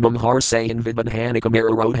Jalajanamam Harsayan Vibadhanikam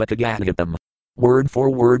Arodhakagadatam. Word for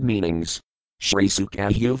word meanings. Shri Sukha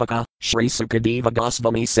Yuvaka, Shri Sukadeva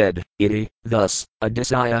Goswami said, Iti, thus,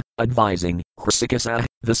 Adisaya, advising, Hrisikasa,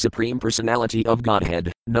 the Supreme Personality of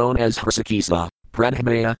Godhead, known as Hrisikisa,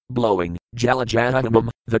 Pradhamaya, blowing, Jalajanamam,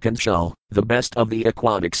 the conchal, the best of the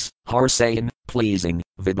aquatics, Harsayan, pleasing,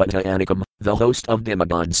 Vibhadanikam, the host of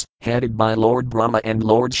demigods, headed by Lord Brahma and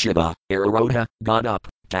Lord Shiva, Arodha, got up,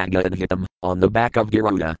 Taga and hit him, on the back of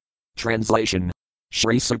Garuda. Translation.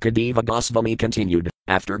 Shri Sukadeva Goswami continued,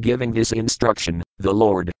 after giving this instruction, the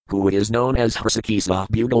Lord, who is known as Hrisikisa,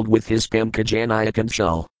 bugled with his Pimkajanayak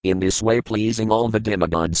conchal, in this way pleasing all the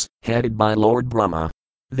demigods, headed by Lord Brahma.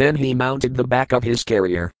 Then he mounted the back of his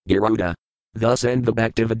carrier, Garuda. Thus end the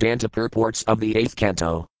Bhaktivedanta purports of the 8th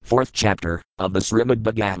canto, 4th chapter, of the Srimad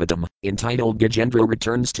Bhagavatam, entitled Gajendra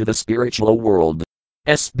Returns to the Spiritual World.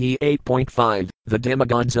 SB 8.5. The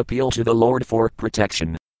demigods appeal to the Lord for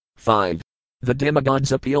protection. 5. The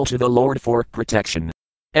demigods appeal to the Lord for protection.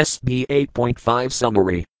 SB 8.5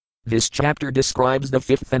 Summary. This chapter describes the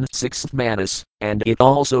 5th and 6th manas, and it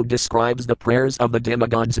also describes the prayers of the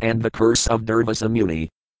demigods and the curse of Durvasa Muni.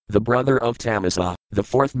 The brother of Tamasa, the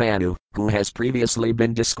 4th Manu, who has previously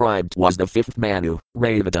been described, was the 5th Manu,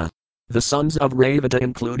 Ravata. The sons of Ravata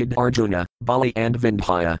included Arjuna, Bali and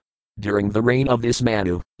Vindhya. During the reign of this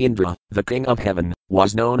Manu, Indra, the king of heaven,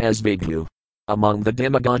 was known as Vighu. Among the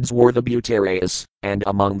demigods were the Bhutarayas, and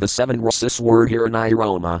among the 7 Rasas were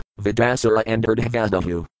Hiraniroma, Vidasara and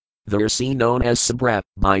Urdhvadahu. The Rasi known as Sabrat,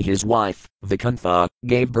 by his wife, Vaikuntha,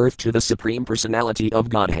 gave birth to the Supreme Personality of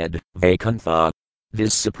Godhead, Vaikuntha.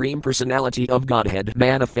 This Supreme Personality of Godhead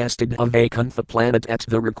manifested on Vaikuntha planet at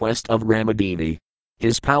the request of Ramadevi.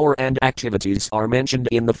 His power and activities are mentioned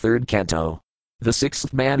in the 3rd canto. The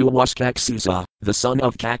 6th Manu was Kaksusa, the son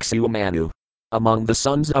of Kaksu Manu. Among the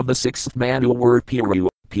sons of the 6th Manu were Piru,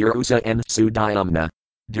 Purusa and Sudayamna.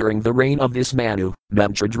 During the reign of this Manu,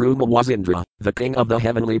 Memchadruma was Indra, the king of the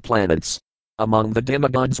heavenly planets. Among the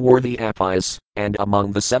demigods were the Apis, and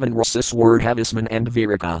among the 7 Rasas were Havisman and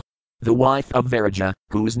Viraka. The wife of Viraja,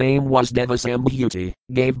 whose name was Devasambhuti,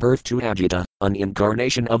 gave birth to Ajita, an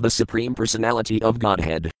incarnation of the Supreme Personality of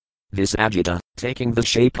Godhead. This Ajita, taking the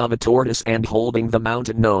shape of a tortoise and holding the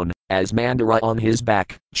mountain known as Mandara on his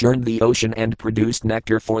back, churned the ocean and produced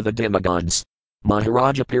nectar for the demigods.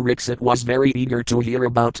 Maharaja Pariksit was very eager to hear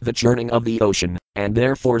about the churning of the ocean, And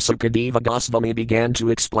therefore Sukadeva Goswami began to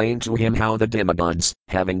explain to him how the demigods,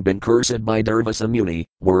 having been cursed by Durvasa Muni,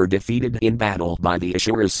 were defeated in battle by the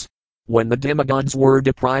Asuras. When the demigods were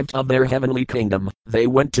deprived of their heavenly kingdom, they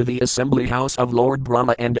went to the assembly house of Lord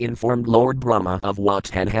Brahma and informed Lord Brahma of what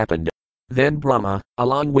had happened. Then Brahma,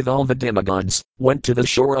 along with all the demigods, went to the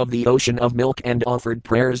shore of the ocean of milk and offered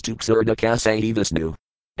prayers to Ksurdakasayi Vishnu.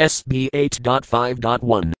 SB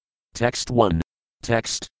 8.5.1. Text 1.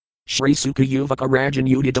 Text. Shri Sukha Yuvaka Rajan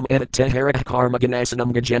Udidam Edit Tehara Karma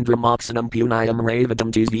Ganasanam Gajendra Moxanam Punayam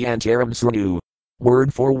Ravadam Tizviantaram Sranu.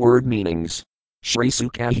 Word for word meanings. Shri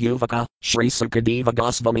Sukha Yuvaka, Shri Sukadeva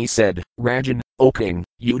Goswami said, Rajan, O king,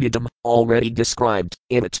 Udidam, already described,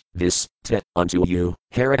 in it, this, te, unto you,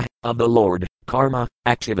 hara, of the Lord, karma,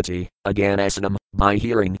 activity, aganasanam, by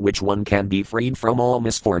hearing which one can be freed from all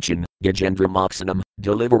misfortune, Gajendra Moxanam,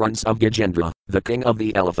 deliverance of Gajendra, the king of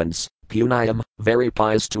the elephants, Punayam, very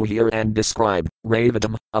pious to hear and describe,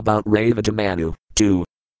 Ravadam, about Ravadamanu, 2.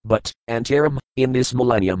 But, Antaram, in this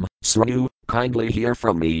millennium, Sranu, kindly hear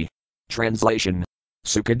from me. Translation.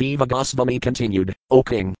 Sukadeva Goswami continued, O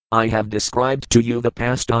king, I have described to you the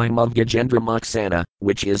pastime of Gajendra Moksana,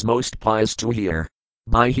 which is most pious to hear.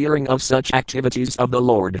 By hearing of such activities of the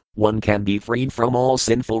Lord, one can be freed from all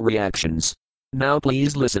sinful reactions. Now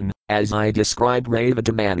please listen, as I describe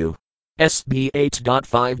Ravadamanu. SB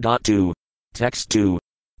 8.5.2. Text 2.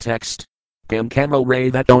 Text. Kamkamo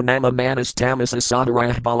Ravato Nama Manas Tamas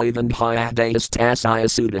Asadarah Balivandhyadayas Tasaya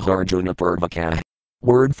Sudaharjuna Purvaka.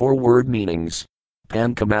 Word for word meanings.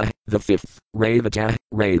 Pankama, the fifth, Ravata,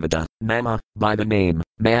 Ravada, Nama, by the name,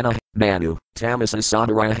 Mana, Manu, Tamasa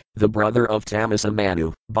Sadara, the brother of Tamasa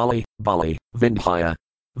Manu, Bali, Bali, Vindhya,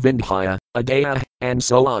 Vindhya, Adaya, and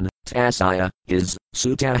so on, Tasaya, his,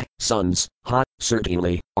 Suta, sons, Ha,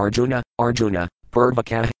 certainly, Arjuna, Arjuna,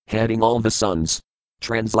 Purvaka, heading all the sons.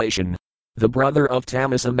 Translation. The brother of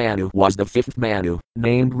Tamasa Manu was the fifth Manu,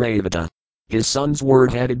 named Ravata. His sons were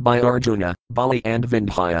headed by Arjuna, Bali and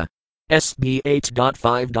Vindhya. SB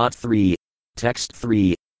 8.5.3. Text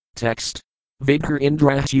 3. Text. Vidhar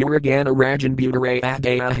Indra Shiragana Rajan Butare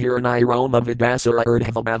Adaya Hiranai Roma Vidasara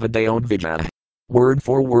Urdhavavadayon Vijay. Word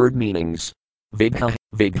for word meanings. Vidha,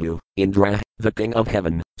 Vidhu, Indra, the king of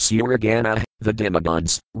heaven, Suragana, the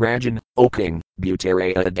demigods, Rajan, O king,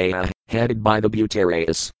 Butare Adaya, headed by the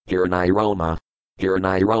Butareas, Hiranai Roma.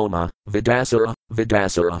 Hiranai Roma, Vidasara,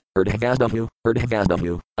 Vidasara, Urdhavadahu,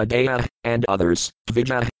 Urdhavadahu, Adaya, and others,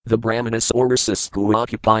 Vijay, the Brahmanas or Rasis who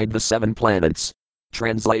occupied the 7 planets.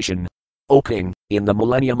 Translation. O king, in the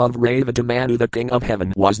millennium of Ravadamanu the king of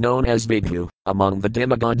heaven was known as Vidhu, among the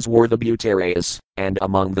demigods were the Butareas, and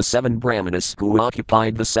among the 7 Brahmanas who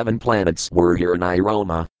occupied the 7 planets were Hiranai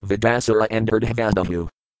Roma, Vidasara and Urdhavadahu.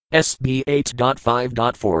 SB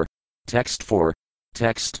 8.5.4. Text 4.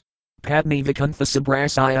 Text. Padni Vikantha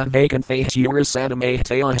Sabrasaya Vakantha Shurasadame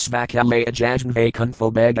Teosvakale Ajajan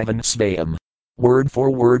Vakantho Bhagavan Svayam. Word for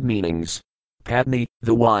word meanings. Padni,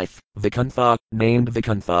 the wife, Vikantha, named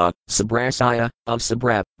Vikantha, Sabrasaya, of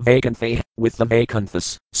Sabrap, Vakantha, with the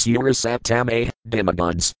Vakanthas, Surasaptame,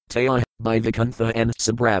 demigods, Taya, by Vikantha and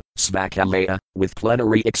Sabrap, Svakalaya, with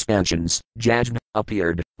plenary expansions, Jajna,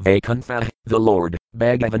 appeared, Vakantha, the Lord,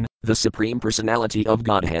 Bhagavan, the Supreme Personality of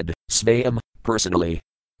Godhead, Svayam, personally.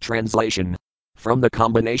 Translation. From the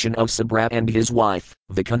combination of Sabrap and his wife,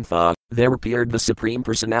 Vikantha, there appeared the Supreme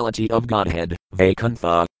Personality of Godhead,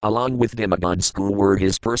 Vakantha, along with demigods who were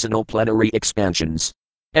his personal plenary expansions.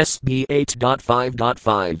 SB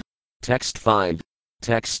 8.5.5. Text 5.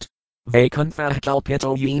 Text. Vakantha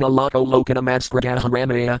kalpito yena loko lokanamadskradha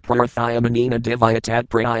ramaya prarthayamanina divayatat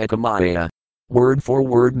prayakamaya. Word for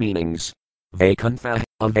word meanings. Vakantha,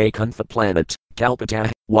 a Vakantha planet,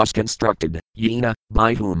 Kalpita, was constructed, Yena,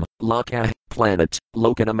 by whom, Loka, planet,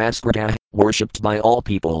 Lokanamaskrata, worshipped by all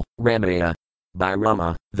people, Ramaya, by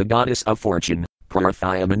Rama, the goddess of fortune,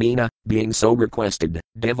 Prarthayamanina, being so requested,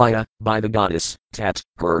 Devaya, by the goddess, Tat,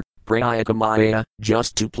 her, Prayakamaya,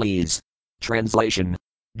 just to please. Translation.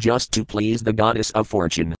 Just to please the goddess of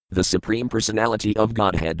fortune, the Supreme Personality of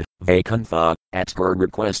Godhead, Vakantha, at her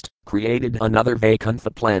request, created another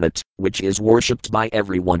Vakantha planet, which is worshipped by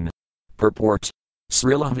everyone. Purport.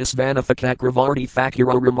 Srila Visvanathakakravarti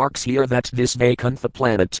Thakura remarks here that this Vakantha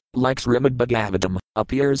planet, like Srimad Bhagavatam,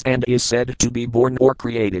 appears and is said to be born or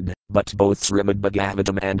created, but both Srimad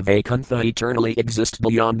Bhagavatam and Vakantha eternally exist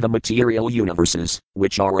beyond the material universes,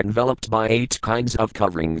 which are enveloped by 8 kinds of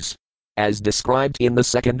coverings. As described in the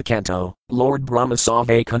 2nd canto, Lord Brahma saw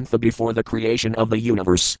Vakantha before the creation of the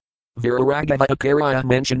universe. Viraragavakaraya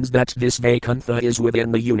mentions that this Vakantha is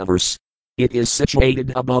within the universe. It is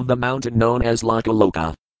situated above the mountain known as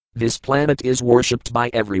Lokaloka. This planet is worshipped by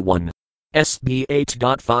everyone. SB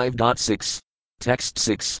 8.5.6. Text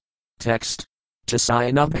 6. Text.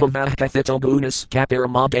 Tasayanabhavakathito gunas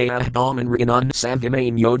kapiramadayah daman rinan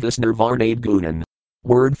savimane yodhas nirvarnade gunan.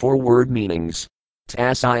 Word for word meanings.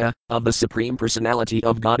 Tasaya, of the Supreme Personality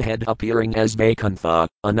of Godhead appearing as Vaikuntha,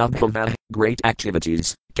 Anubhava, great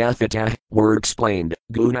activities, Kathita, word explained,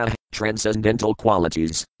 Guna, transcendental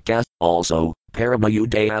qualities, Kath, also,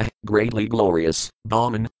 Paramayudaya, greatly glorious,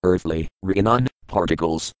 Bhaman, earthly, Rinan,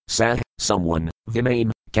 particles, Sah, someone,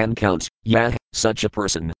 Vimame, can count, Yah, such a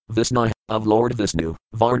person, Visna, of Lord Vishnu,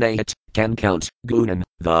 Varnayat, can count, Gunan,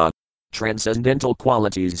 the transcendental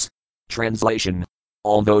qualities. Translation.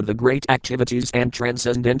 Although the great activities and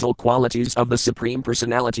transcendental qualities of the Supreme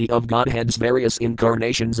Personality of Godhead's various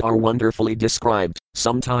incarnations are wonderfully described,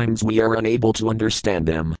 sometimes we are unable to understand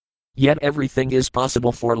them. Yet everything is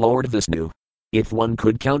possible for Lord Vishnu. If one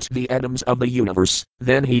could count the atoms of the universe,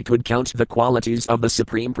 then he could count the qualities of the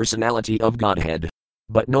Supreme Personality of Godhead.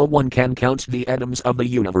 But no one can count the atoms of the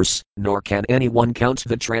universe, nor can anyone count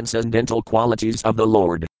the transcendental qualities of the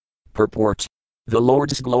Lord. Purport. The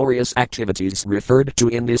Lord's glorious activities referred to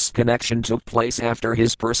in this connection took place after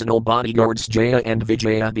his personal bodyguards Jaya and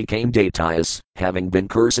Vijaya became deities, having been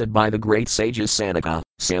cursed by the great sages Sanaka,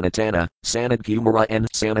 Sanatana, Sanatkumara and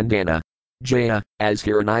Sanandana. Jaya, as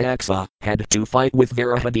Hiranyaksha, had to fight with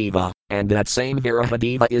Virahadeva, and that same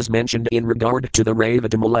Virahadeva is mentioned in regard to the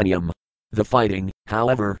Revata millennium. The fighting,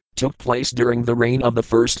 however, took place during the reign of the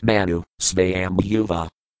first Manu, Svayambhuva.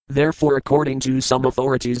 Therefore, according to some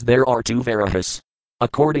authorities, there are two Virahas.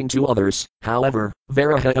 According to others, however,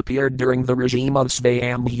 Viraha appeared during the regime of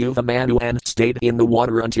Svayambhuva Manu and stayed in the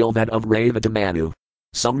water until that of Revata Manu.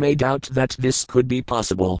 Some may doubt that this could be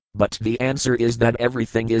possible, but the answer is that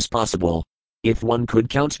everything is possible. If one could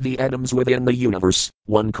count the atoms within the universe,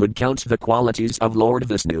 one could count the qualities of Lord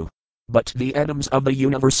Vishnu. But the atoms of the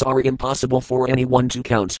universe are impossible for anyone to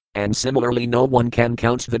count, and similarly no one can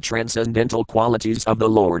count the transcendental qualities of the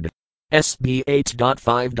Lord. SB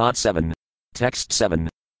 8.5.7. Text 7.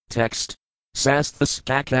 Text. Sasthas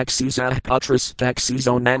kakaksusah putras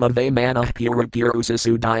kaksuzo namave manah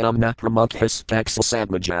purusasudayamna pramukhas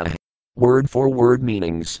kaksasadmajah. Word for word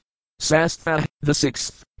meanings. Sastha, the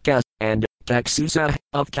sixth, Kas, and Kaksusa,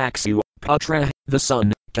 of Kaksu, Putra, the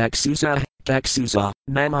son, Kaksusa, Kaksusa,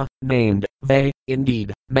 Nama, named, Ve,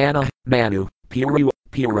 indeed, Mana, Manu, Puru,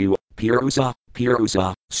 Purusa,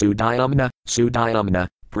 Sudayamna,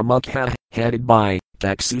 Pramukha, headed by,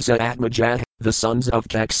 Kaksusa Atmaja, the sons of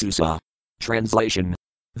Kaksusa. Translation.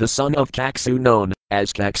 The son of Kaksu known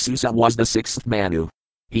as Kaksusa was the sixth Manu.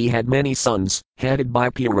 He had many sons, headed by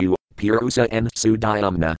Purusa and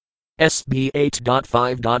Sudayamna. SB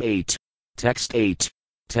 8.5.8. Text 8.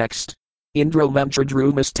 Text. Indro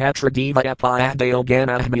Vemchadrumas Tatra Deva Apayadeo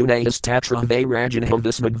Ganah Munayas Tatra Vairajanham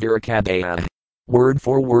Vismadvirakadaya. Word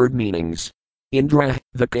for word meanings. Indra,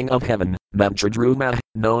 the king of heaven, Memchadruma,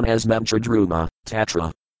 known as Memchadruma,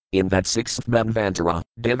 Tatra. In that sixth Manvantara,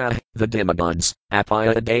 Deva, the demigods,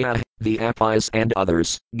 Apayadaya, the Apayas and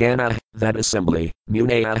others, Gana, that assembly,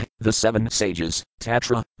 Munaya, the seven sages,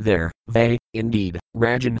 Tatra, there, they, indeed,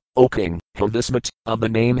 Rajan, O king, Havismat, of the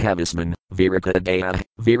name Havisman, Virakadaya,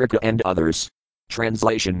 Viraka and others.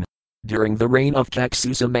 Translation. During the reign of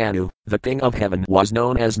Kaksusa Manu, the king of heaven was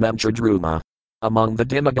known as Memchadruma. Among the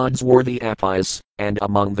demigods were the Apayas, and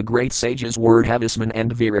among the great sages were Havisman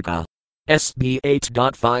and Viraka. SB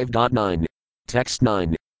 8.5.9. Text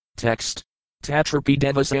 9. Text. Tatrapi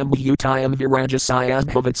devasambhutayam virajasayas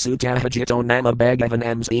bhavatsutahajito nama bhagavan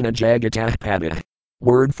amsina jagatah pada.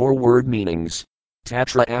 Word for word meanings.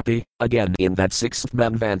 Tatra api, again in that sixth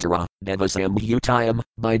Manvantara, devasambhutayam,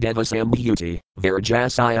 by devasambhuti,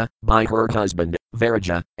 virajasaya, by her husband,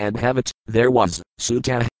 Viraja, and Havat, there was,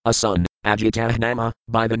 Sutta, a son, Ajita nama,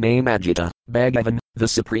 by the name Ajita, Bhagavan, the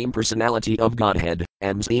Supreme Personality of Godhead,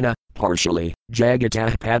 Amsina, partially,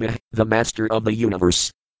 Jagatah Pada, the Master of the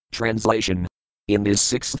Universe. Translation. In this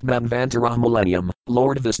sixth Manvantara millennium,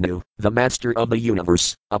 Lord Vishnu, the Master of the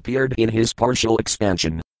Universe, appeared in his partial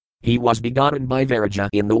expansion. He was begotten by Viraja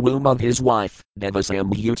in the womb of his wife,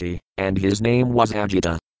 Devasambhuti, and his name was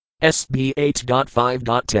Ajita. SB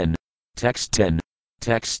 8.5.10. Text 10.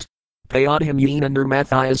 Text. Payadhim yena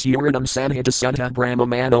nirmathayas uranam sanhitasutta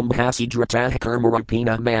brahmamanam hasidratah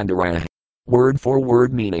karmarapina mandarah. Word for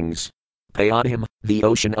word meanings. Payadhim, the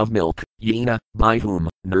ocean of milk, yena, by whom,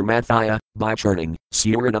 nirmathaya, by churning,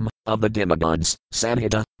 suranam, of the demigods,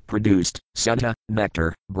 sanhita, produced, sutta,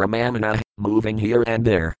 nectar, brahmamana, moving here and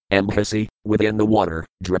there, ambhasi, within the water,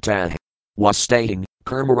 dratah, was staying,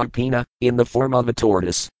 karmarapina, in the form of a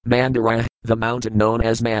tortoise, mandara, the mountain known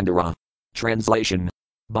as Mandara. Translation.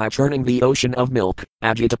 by churning the ocean of milk,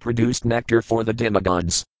 Ajita produced nectar for the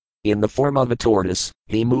demigods. In the form of a tortoise,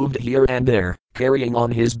 he moved here and there, carrying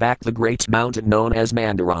on his back the great mountain known as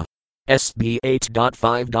Mandara. SB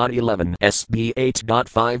 8.5.11, SB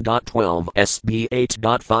 8.5.12, SB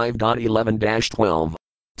 8.5.11-12.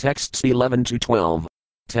 Texts 11 to 12.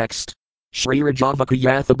 Text. Shri Rajavaka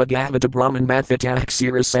Yatha Bhagavata Brahman Mathatah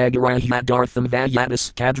Ksirasagarahyadartham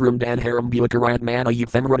Vayatas Kadram Danharam Bukarat Mana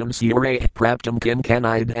Euthemradam Sure Praptam Kim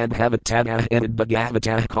Kanide and Havatadah Edid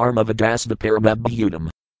Bhagavatah Karma Vadasva Paramabhudam.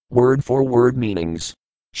 Word for word meanings.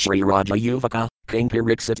 Shri Raja Yuvaka, King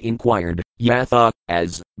Pariksit inquired, Yatha,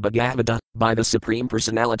 as, Bhagavata, by the Supreme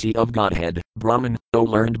Personality of Godhead, Brahman, O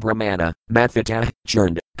learned Brahmana, Mathatah,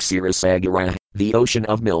 churned, Ksirasagara, the ocean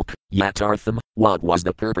of milk, Yatartham, what was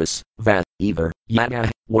the purpose, Vat, either, Yata,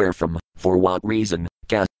 wherefrom, for what reason,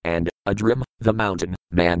 Ka, and, Adrim, the mountain,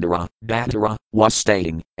 Mandara, Datara, was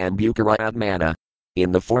staying, and Bukara at Mana.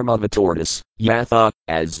 In the form of a tortoise, Yatha,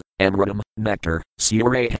 as, Amritam, nectar,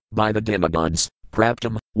 Sure, by the demigods,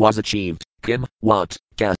 Praptam, was achieved, Kim, what,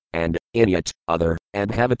 Ka, and, Inyat, other,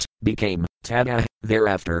 and Havat, became, Tada,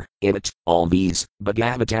 thereafter, in it, all these,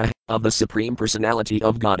 Bhagavata, of the Supreme Personality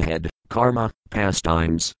of Godhead, Karma,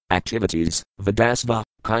 pastimes, activities, Vadasva,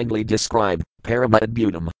 kindly describe,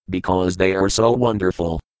 Paramabhudam, because they are so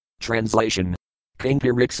wonderful. Translation. King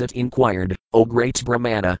Pariksit inquired, O great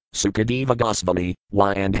Brahmana, Sukadeva Goswami,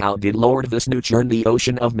 why and how did Lord Vishnu churn the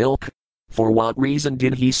ocean of milk? For what reason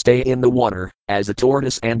did he stay in the water, as a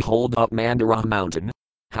tortoise and hold up Mandara mountain?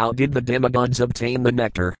 How did the demigods obtain the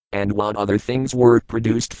nectar, and what other things were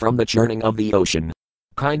produced from the churning of the ocean?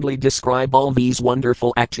 Kindly describe all these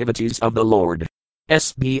wonderful activities of the Lord.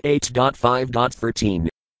 SB 8.5.13.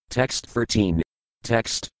 Text 13.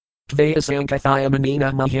 Text.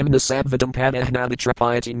 Tvayasankathyamanina mahimna sabvadam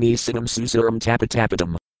padahnadatrapayati nisidam susaram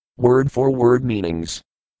tapatapatam. Word for word meanings.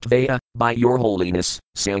 Tvaya, by your holiness,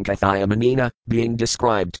 Sankathayamanina, being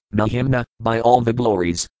described, Mahimna, by all the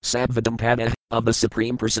glories, Sabvadampada, of the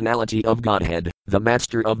Supreme Personality of Godhead, the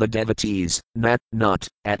Master of the devotees, not,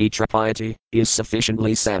 Atitrapayati, is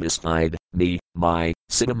sufficiently satisfied, me, my,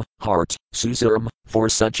 Siddham, heart, Susaram, for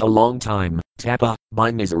such a long time, Tapa, by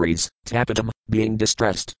miseries, Tapatam, being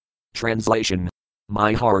distressed. Translation.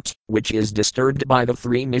 My heart, which is disturbed by the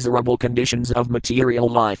three miserable conditions of material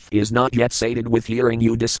life, is not yet sated with hearing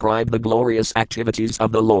you describe the glorious activities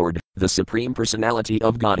of the Lord, the Supreme Personality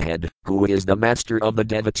of Godhead, who is the Master of the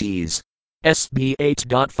devotees. SB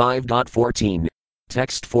 8.5.14.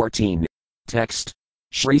 Text 14. Text.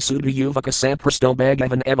 Shri Sudha Yuvaka Samprasto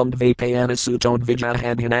Bhagavan Evam Dvapayana Sutod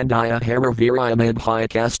Vijahadhinandaya Hara Virayam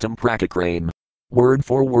Abhyakastam Prakakrame. Word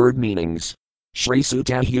for word meanings. Shri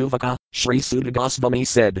Sutta Yuvaka, Shri Sutta Goswami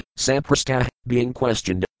said, Samprastha, being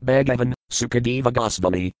questioned, Bhagavan, Sukadeva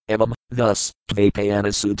Goswami, Evam, thus,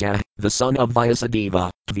 Tvapayana Sutta, the son of Vyasadeva,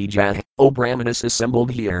 Tvijah, O Brahmanas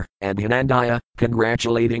assembled here, and Hinandaya,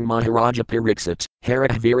 congratulating Maharaja Pariksit,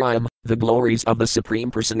 Haravirayam, the glories of the Supreme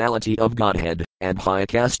Personality of Godhead, and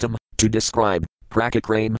Hyakastam, to describe,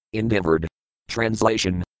 Prakakrame, endeavored.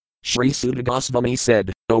 Translation. Shri Sutta Goswami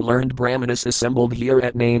said, O learned Brahmanas assembled here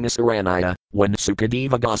at Nainasaranya, when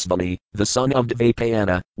Sukadeva Goswami, the son of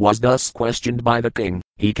Dvapayana, was thus questioned by the king,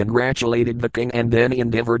 he congratulated the king and then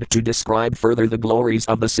endeavored to describe further the glories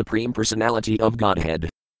of the Supreme Personality of Godhead.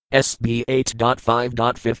 SB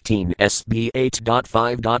 8.5.15, SB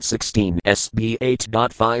 8.5.16, SB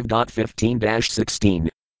 8.5.15-16.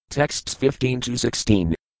 Texts 15 to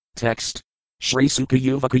 16. Text. Shri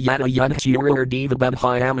Sukayuvaka Yata Yadhurur Deva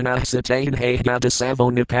Babhyamanah Satain Hayata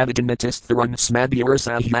Savo Nipaditanatisthran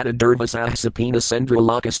Smadhurasah Yata Durvasah Sapina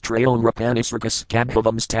Sendralakas Trayon Rapanisrakas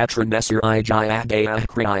Kabhavams Tatra Nesar Ijayadaya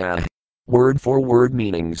Kriya. Word for word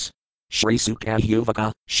meanings. Shri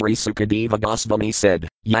Sukayuvaka, Shri Sukadeva Goswami said,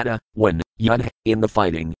 Yada, when, Yad, in the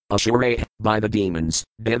fighting, Asura, by the demons,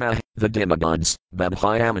 Deva, the demigods,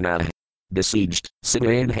 Babhyamanah, besieged,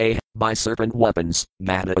 Siddhanhe, by serpent weapons,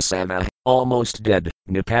 Gadasava, almost dead,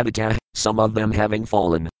 Nipadita, some of them having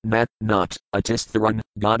fallen, not, Atistharan,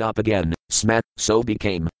 got up again, Smat, so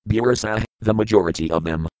became, Burasa, the majority of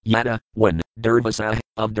them, Yada, when, Durvasa,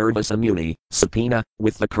 of Durvasa Muni, Sapina,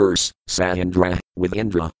 with the curse, Sahendra, with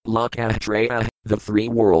Indra, Lokatraya, the three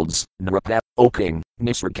worlds, Nrapa, O king,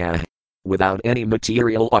 Nisraka, without any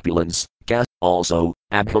material opulence, Ka, also,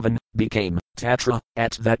 Abhavan, became, Tatra,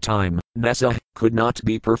 at that time, Nessa, could not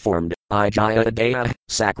be performed, Ijayadaya,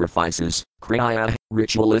 sacrifices, Kriya,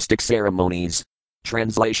 ritualistic ceremonies.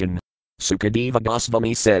 Translation. Sukadeva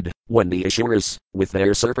Goswami said, when the Asuras, with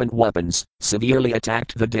their serpent weapons, severely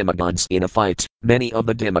attacked the demigods in a fight, many of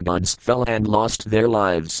the demigods fell and lost their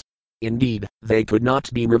lives. Indeed, they could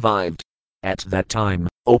not be revived. At that time,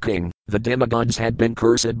 O king, the demigods had been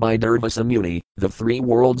cursed by Durvasa Muni, the three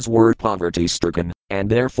worlds were poverty-stricken, and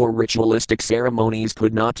therefore ritualistic ceremonies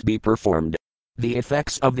could not be performed. The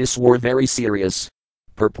effects of this were very serious.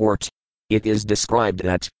 Purport. It is described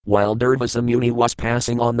that, while Durvasa Muni was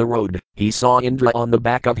passing on the road, he saw Indra on the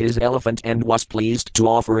back of his elephant and was pleased to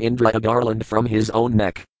offer Indra a garland from his own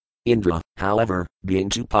neck. Indra, however, being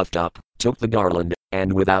too puffed up, took the garland,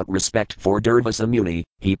 and without respect for Durvasa Muni,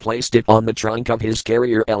 he placed it on the trunk of his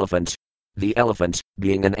carrier elephant. The elephant,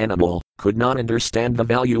 being an animal, could not understand the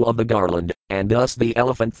value of the garland, and thus the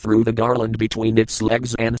elephant threw the garland between its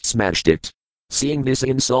legs and smashed it. Seeing this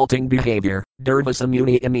insulting behavior, Durvasa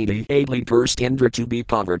Muni immediately cursed Indra to be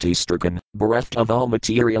poverty-stricken, bereft of all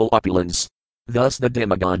material opulence. Thus the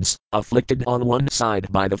demigods, afflicted on one side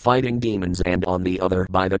by the fighting demons and on the other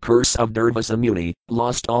by the curse of Durvasa Muni,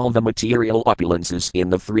 lost all the material opulences in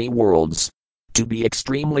the three worlds. To be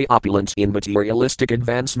extremely opulent in materialistic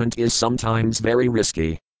advancement is sometimes very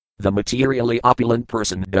risky. The materially opulent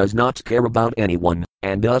person does not care about anyone,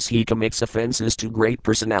 and thus he commits offenses to great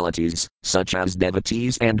personalities, such as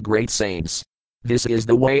devotees and great saints. This is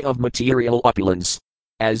the way of material opulence.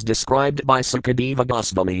 As described by Sukadeva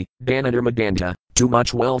Goswami, Dhanadharmadanta, too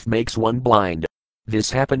much wealth makes one blind.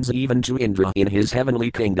 This happens even to Indra in his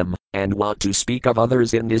heavenly kingdom, and what to speak of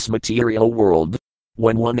others in this material world.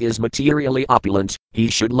 When one is materially opulent, he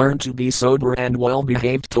should learn to be sober and well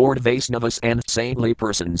behaved toward Vaisnavas and saintly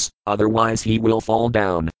persons, otherwise he will fall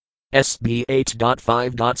down. SB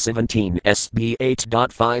 8.5.17, SB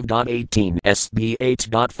 8.5.18, SB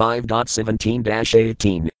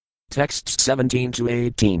 8.5.17-18. Texts 17 to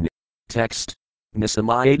 18. Text.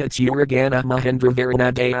 Nisamayada Turagana Mahendra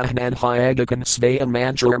Varanadayahnan Hyagakan Svayam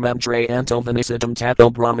Manchuramam Trayantovanisitam Tato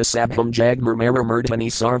Brahmasabham Jagmurmara Murdhani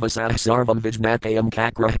Sarvasah Sarvam Vijnatayam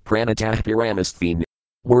Kakra Pranatah Piramasthine.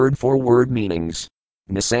 Word for word meanings.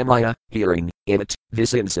 Nisamaya, hearing, it,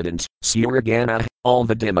 this incident, Suragana, all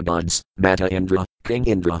the demigods, Mata Indra, King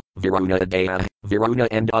Indra, Varuna Adaya, Varuna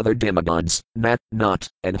and other demigods, not,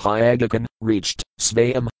 and Hyagakan, reached,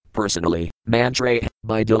 Svayam, personally, Mantre,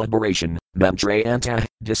 by deliberation, Mamtrayanta,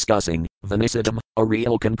 discussing, Vanisidam, a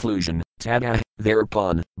real conclusion, Tada,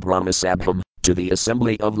 thereupon, Brahmasabham, to the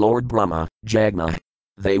assembly of Lord Brahma, Jagma.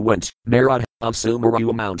 They went, Marad, of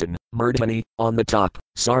Sumaru mountain, Murdhani, on the top,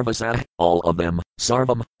 Sarvasa, all of them,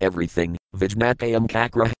 Sarvam, everything, Vijnatayam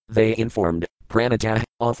Kakra, they informed, Pranata,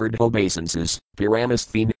 offered obeisances,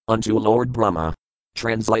 Piramasthine, unto Lord Brahma.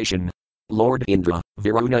 Translation. Lord Indra,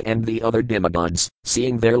 Varuna and the other demigods,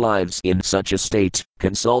 seeing their lives in such a state,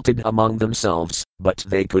 consulted among themselves, but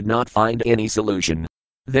they could not find any solution.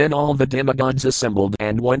 Then all the demigods assembled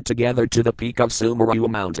and went together to the peak of Sumaru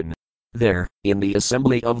mountain. There, in the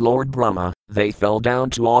assembly of Lord Brahma, they fell down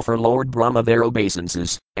to offer Lord Brahma their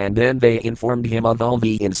obeisances, and then they informed him of all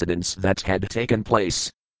the incidents that had taken place.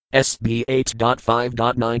 SB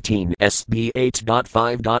 8.5.19, SB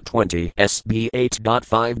 8.5.20, SB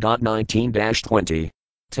 8.5.19-20.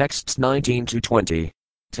 Texts 19 to 20.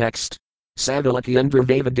 Text. Sadalakyandra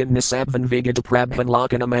Vavadin Nisabvan Vigata Prabhan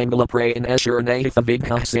Lakana Mangala Prayan Esharanatha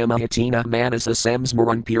Vigha Samahatina Manasa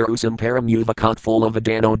Samsmaran Purusam Paramuvakot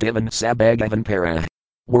Fulavadano Divan Sabagavan Para.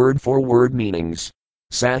 Word for word meanings.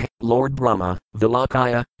 Sah, Lord Brahma,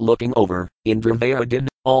 Vilakaya, looking over, Indra Vayadin,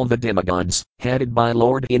 all the demigods, headed by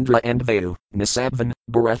Lord Indra and Vayu, Nisabvan,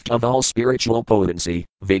 bereft of all spiritual potency,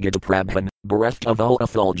 Vigataprabhan, bereft of all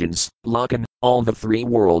effulgence, Lakan, all the three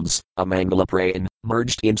worlds, Amangalaprayan,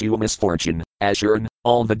 merged into misfortune, Ashuran,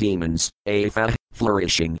 all the demons, Atha,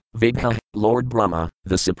 flourishing, Vigha, Lord Brahma,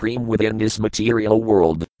 the supreme within this material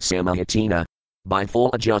world, Samahatina, by full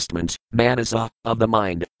adjustment, Manasa, of the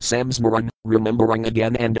mind, Samsmaran, remembering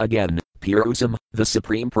again and again, Purusam, the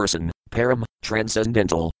supreme person, Param,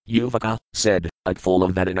 transcendental, Yuvaka, said, at full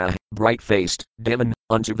of Vedana, bright-faced, Divan,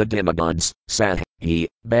 unto the demigods, Sah, he,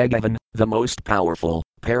 Bhagavan, the most powerful,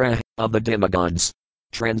 Para, of the demigods.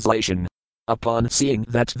 Translation. Upon seeing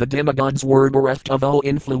that the demigods were bereft of all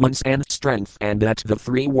influence and strength and that the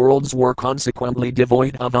three worlds were consequently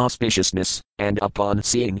devoid of auspiciousness, and upon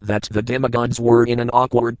seeing that the demigods were in an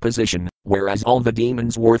awkward position, whereas all the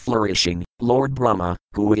demons were flourishing, Lord Brahma,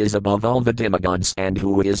 who is above all the demigods and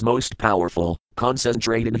who is most powerful,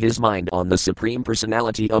 concentrated his mind on the Supreme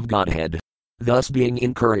Personality of Godhead. Thus being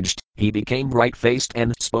encouraged, he became bright-faced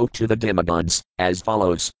and spoke to the demigods, as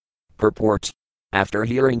follows. Purport. After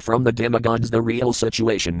hearing from the demigods the real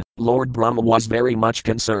situation, Lord Brahma was very much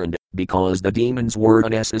concerned, because the demons were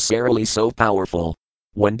unnecessarily so powerful.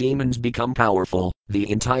 When demons become powerful,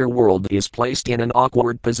 the entire world is placed in an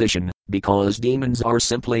awkward position, because demons are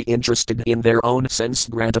simply interested in their own sense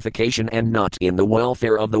gratification and not in the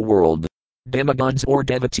welfare of the world. Demigods or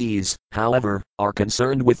devotees, however, are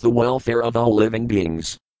concerned with the welfare of all living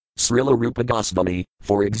beings. Srila Rupa Goswami,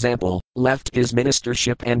 for example, left his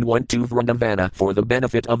ministership and went to Vrindavana for the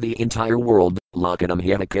benefit of the entire world. Lakanam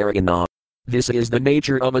Hyakarina. This is the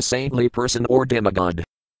nature of a saintly person or demigod.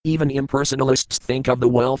 Even impersonalists think of the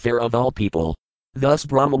welfare of all people. Thus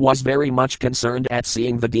Brahma was very much concerned at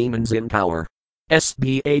seeing the demons in power.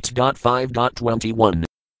 SB 8.5.21.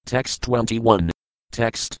 Text 21.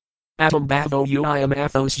 Text. Atam bhavo uiam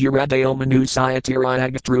athos uradeo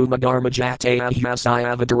manusayatiriagatru madarmajataya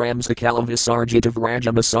hyasayavadaram sakalavisarjitav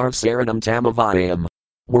rajamasarv saranam tamavayam.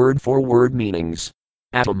 Word for word meanings.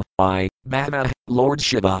 Atom, I, Bhava, Lord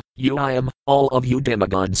Shiva, Uiam, all of you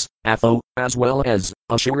demigods, Atho, as well as,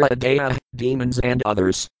 Ashura Dea, demons and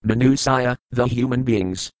others, Manusaya, the human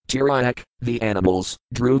beings, Tiriak, the animals,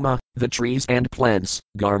 Druma, the trees and plants,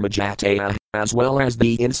 Garmajataya, as well as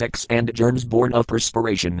the insects and germs born of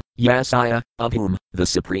perspiration, Yasaya, of whom, the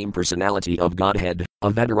Supreme Personality of Godhead,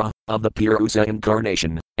 Avedara, of the Purusa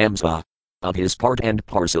incarnation, Amsa, of his part and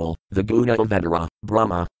parcel, the Guna of Vedara,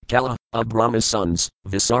 Brahma, Kala, of Brahma's sons,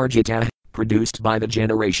 Visarjita, produced by the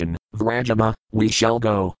generation, Vrajama, we shall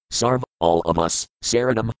go, Sarv, all of us,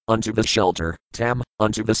 Saranam, unto the shelter, Tam,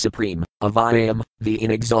 unto the supreme, Avayam, the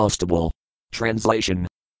inexhaustible. Translation.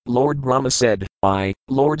 Lord Brahma said, I,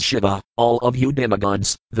 Lord Shiva, all of you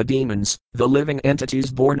demigods, the demons, the living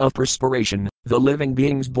entities born of perspiration, the living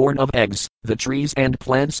beings born of eggs, the trees and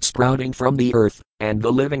plants sprouting from the earth, and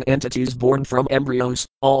the living entities born from embryos,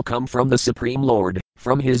 all come from the Supreme Lord,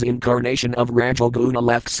 from his incarnation of Rajoguna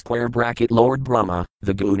left square bracket Lord Brahma,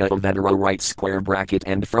 the Guna of Vedara right square bracket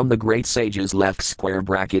and from the great sages left square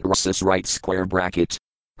bracket Rasis right square bracket,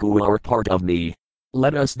 who are part of me.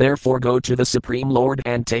 Let us therefore go to the Supreme Lord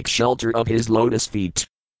and take shelter of his lotus feet.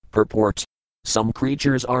 Purport. Some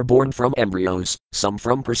creatures are born from embryos, some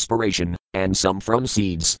from perspiration, and some from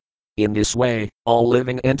seeds. In this way, all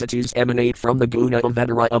living entities emanate from the Guna of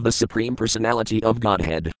Vedara of the Supreme Personality of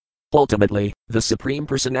Godhead. Ultimately, the Supreme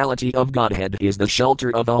Personality of Godhead is the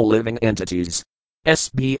shelter of all living entities.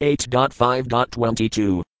 SB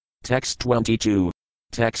 8.5.22. Text 22.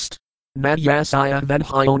 Text. Nadyasaya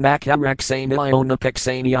vedhyonakaraksaniona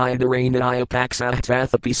pexaniidaraniya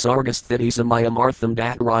paksahtathapi sargasthitisamayam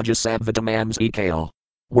dat rajasabvidamams ekale.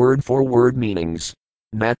 Word for word meanings.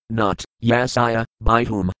 Nat, not, yasaya, by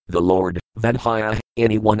whom, the Lord, vedhya,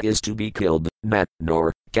 anyone is to be killed, nat,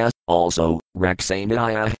 nor, kas, also,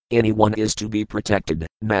 raksaniya, anyone is to be protected,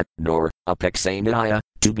 nat, nor, apexaniya,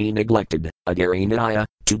 to be neglected, adaraniya,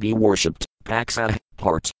 to be worshipped, paksa,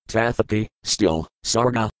 part, tathapi, still,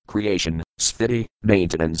 sarga, creation, sthiti,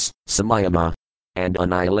 maintenance, samayama, and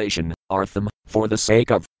annihilation, artham, for the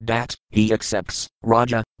sake of, dat, he accepts,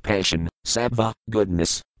 raja, passion, sattva,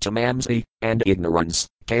 goodness, tamamsi, and ignorance,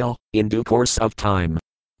 kale, in due course of time.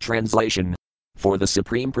 Translation. For the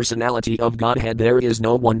Supreme Personality of Godhead there is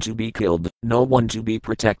no one to be killed, no one to be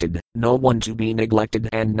protected, no one to be neglected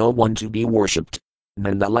and no one to be worshipped.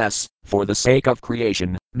 Nonetheless, for the sake of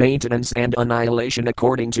creation, maintenance and annihilation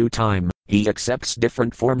according to time, he accepts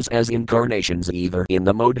different forms as incarnations either in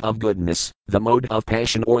the mode of goodness, the mode of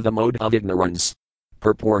passion or the mode of ignorance.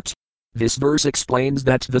 Purport. This verse explains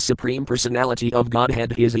that the Supreme Personality of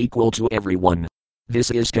Godhead is equal to everyone.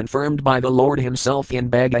 This is confirmed by the Lord himself in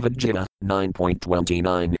Bhagavad Gita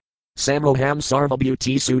 9.29. Samoham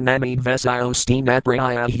sarvabhutisu namid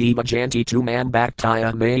vesayostinatpraya hivajanti tu mam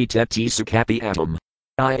bhaktaya maiteti sukapi atom.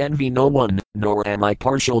 I envy no one, nor am I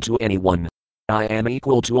partial to anyone. I am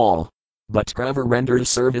equal to all. But whoever renders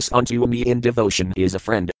service unto me in devotion is a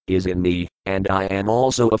friend, is in me, and I am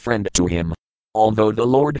also a friend to him. Although the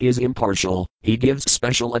Lord is impartial, he gives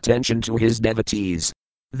special attention to his devotees.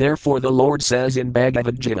 Therefore the Lord says in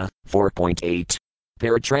Bhagavad Gita 4.8.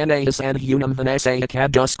 Paratranayasam hunam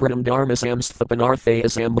vanasayakaduskritam dharmasam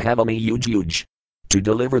sthapanarthayasam bhavami yujuj. To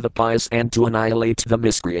deliver the pious and to annihilate the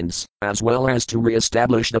miscreants, as well as to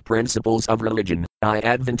re-establish the principles of religion, I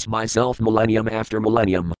advent myself millennium after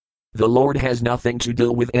millennium. The Lord has nothing to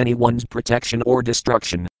do with anyone's protection or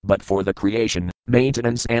destruction, but for the creation,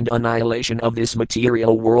 maintenance and annihilation of this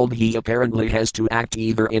material world he apparently has to act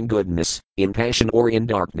either in goodness, in passion or in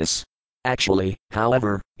darkness. Actually,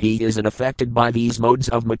 however, he is unaffected by these modes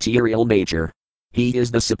of material nature. He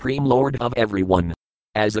is the Supreme Lord of everyone.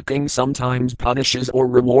 As a king sometimes punishes or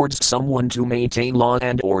rewards someone to maintain law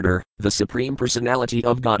and order, the Supreme Personality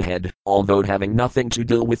of Godhead, although having nothing to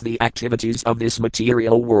do with the activities of this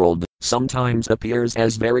material world, sometimes appears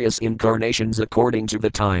as various incarnations according to the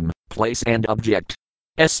time, place and object.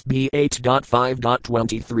 SB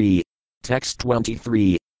 8.5.23. Text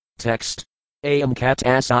 23. Text. Ayam kat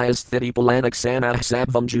asayas thitipalanak sanah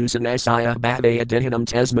sabvam jusan asaya bhavaya dihinam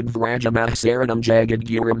tesmad vrajamah saranam jagad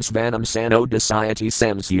giram svanam sano dasayati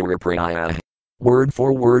samsirapraya. Word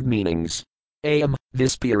for word meanings. Ayam,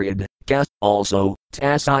 this period, kas, also,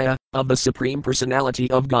 tasaya, of the Supreme Personality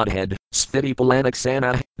of Godhead,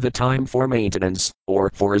 sthitipalanak the time for maintenance,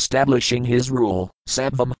 or for establishing His rule,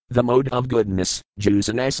 sabvam, the mode of goodness,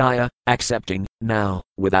 jusanasaya, accepting, now,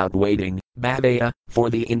 without waiting, bhavaya,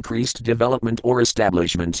 for the increased development or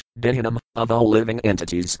establishment, dihinam, of all living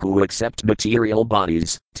entities who accept material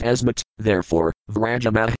bodies, tasmat, therefore,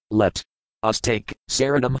 vrajamah, let us take,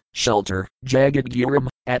 saranam, shelter, Jagadguram,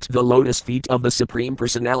 at the lotus feet of the Supreme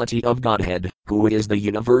Personality of Godhead, who is the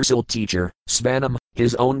universal teacher, Svanam,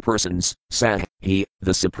 his own persons, Sah, he,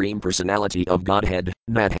 the Supreme Personality of Godhead,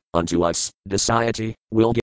 Nat, unto us, Dasayati, will give.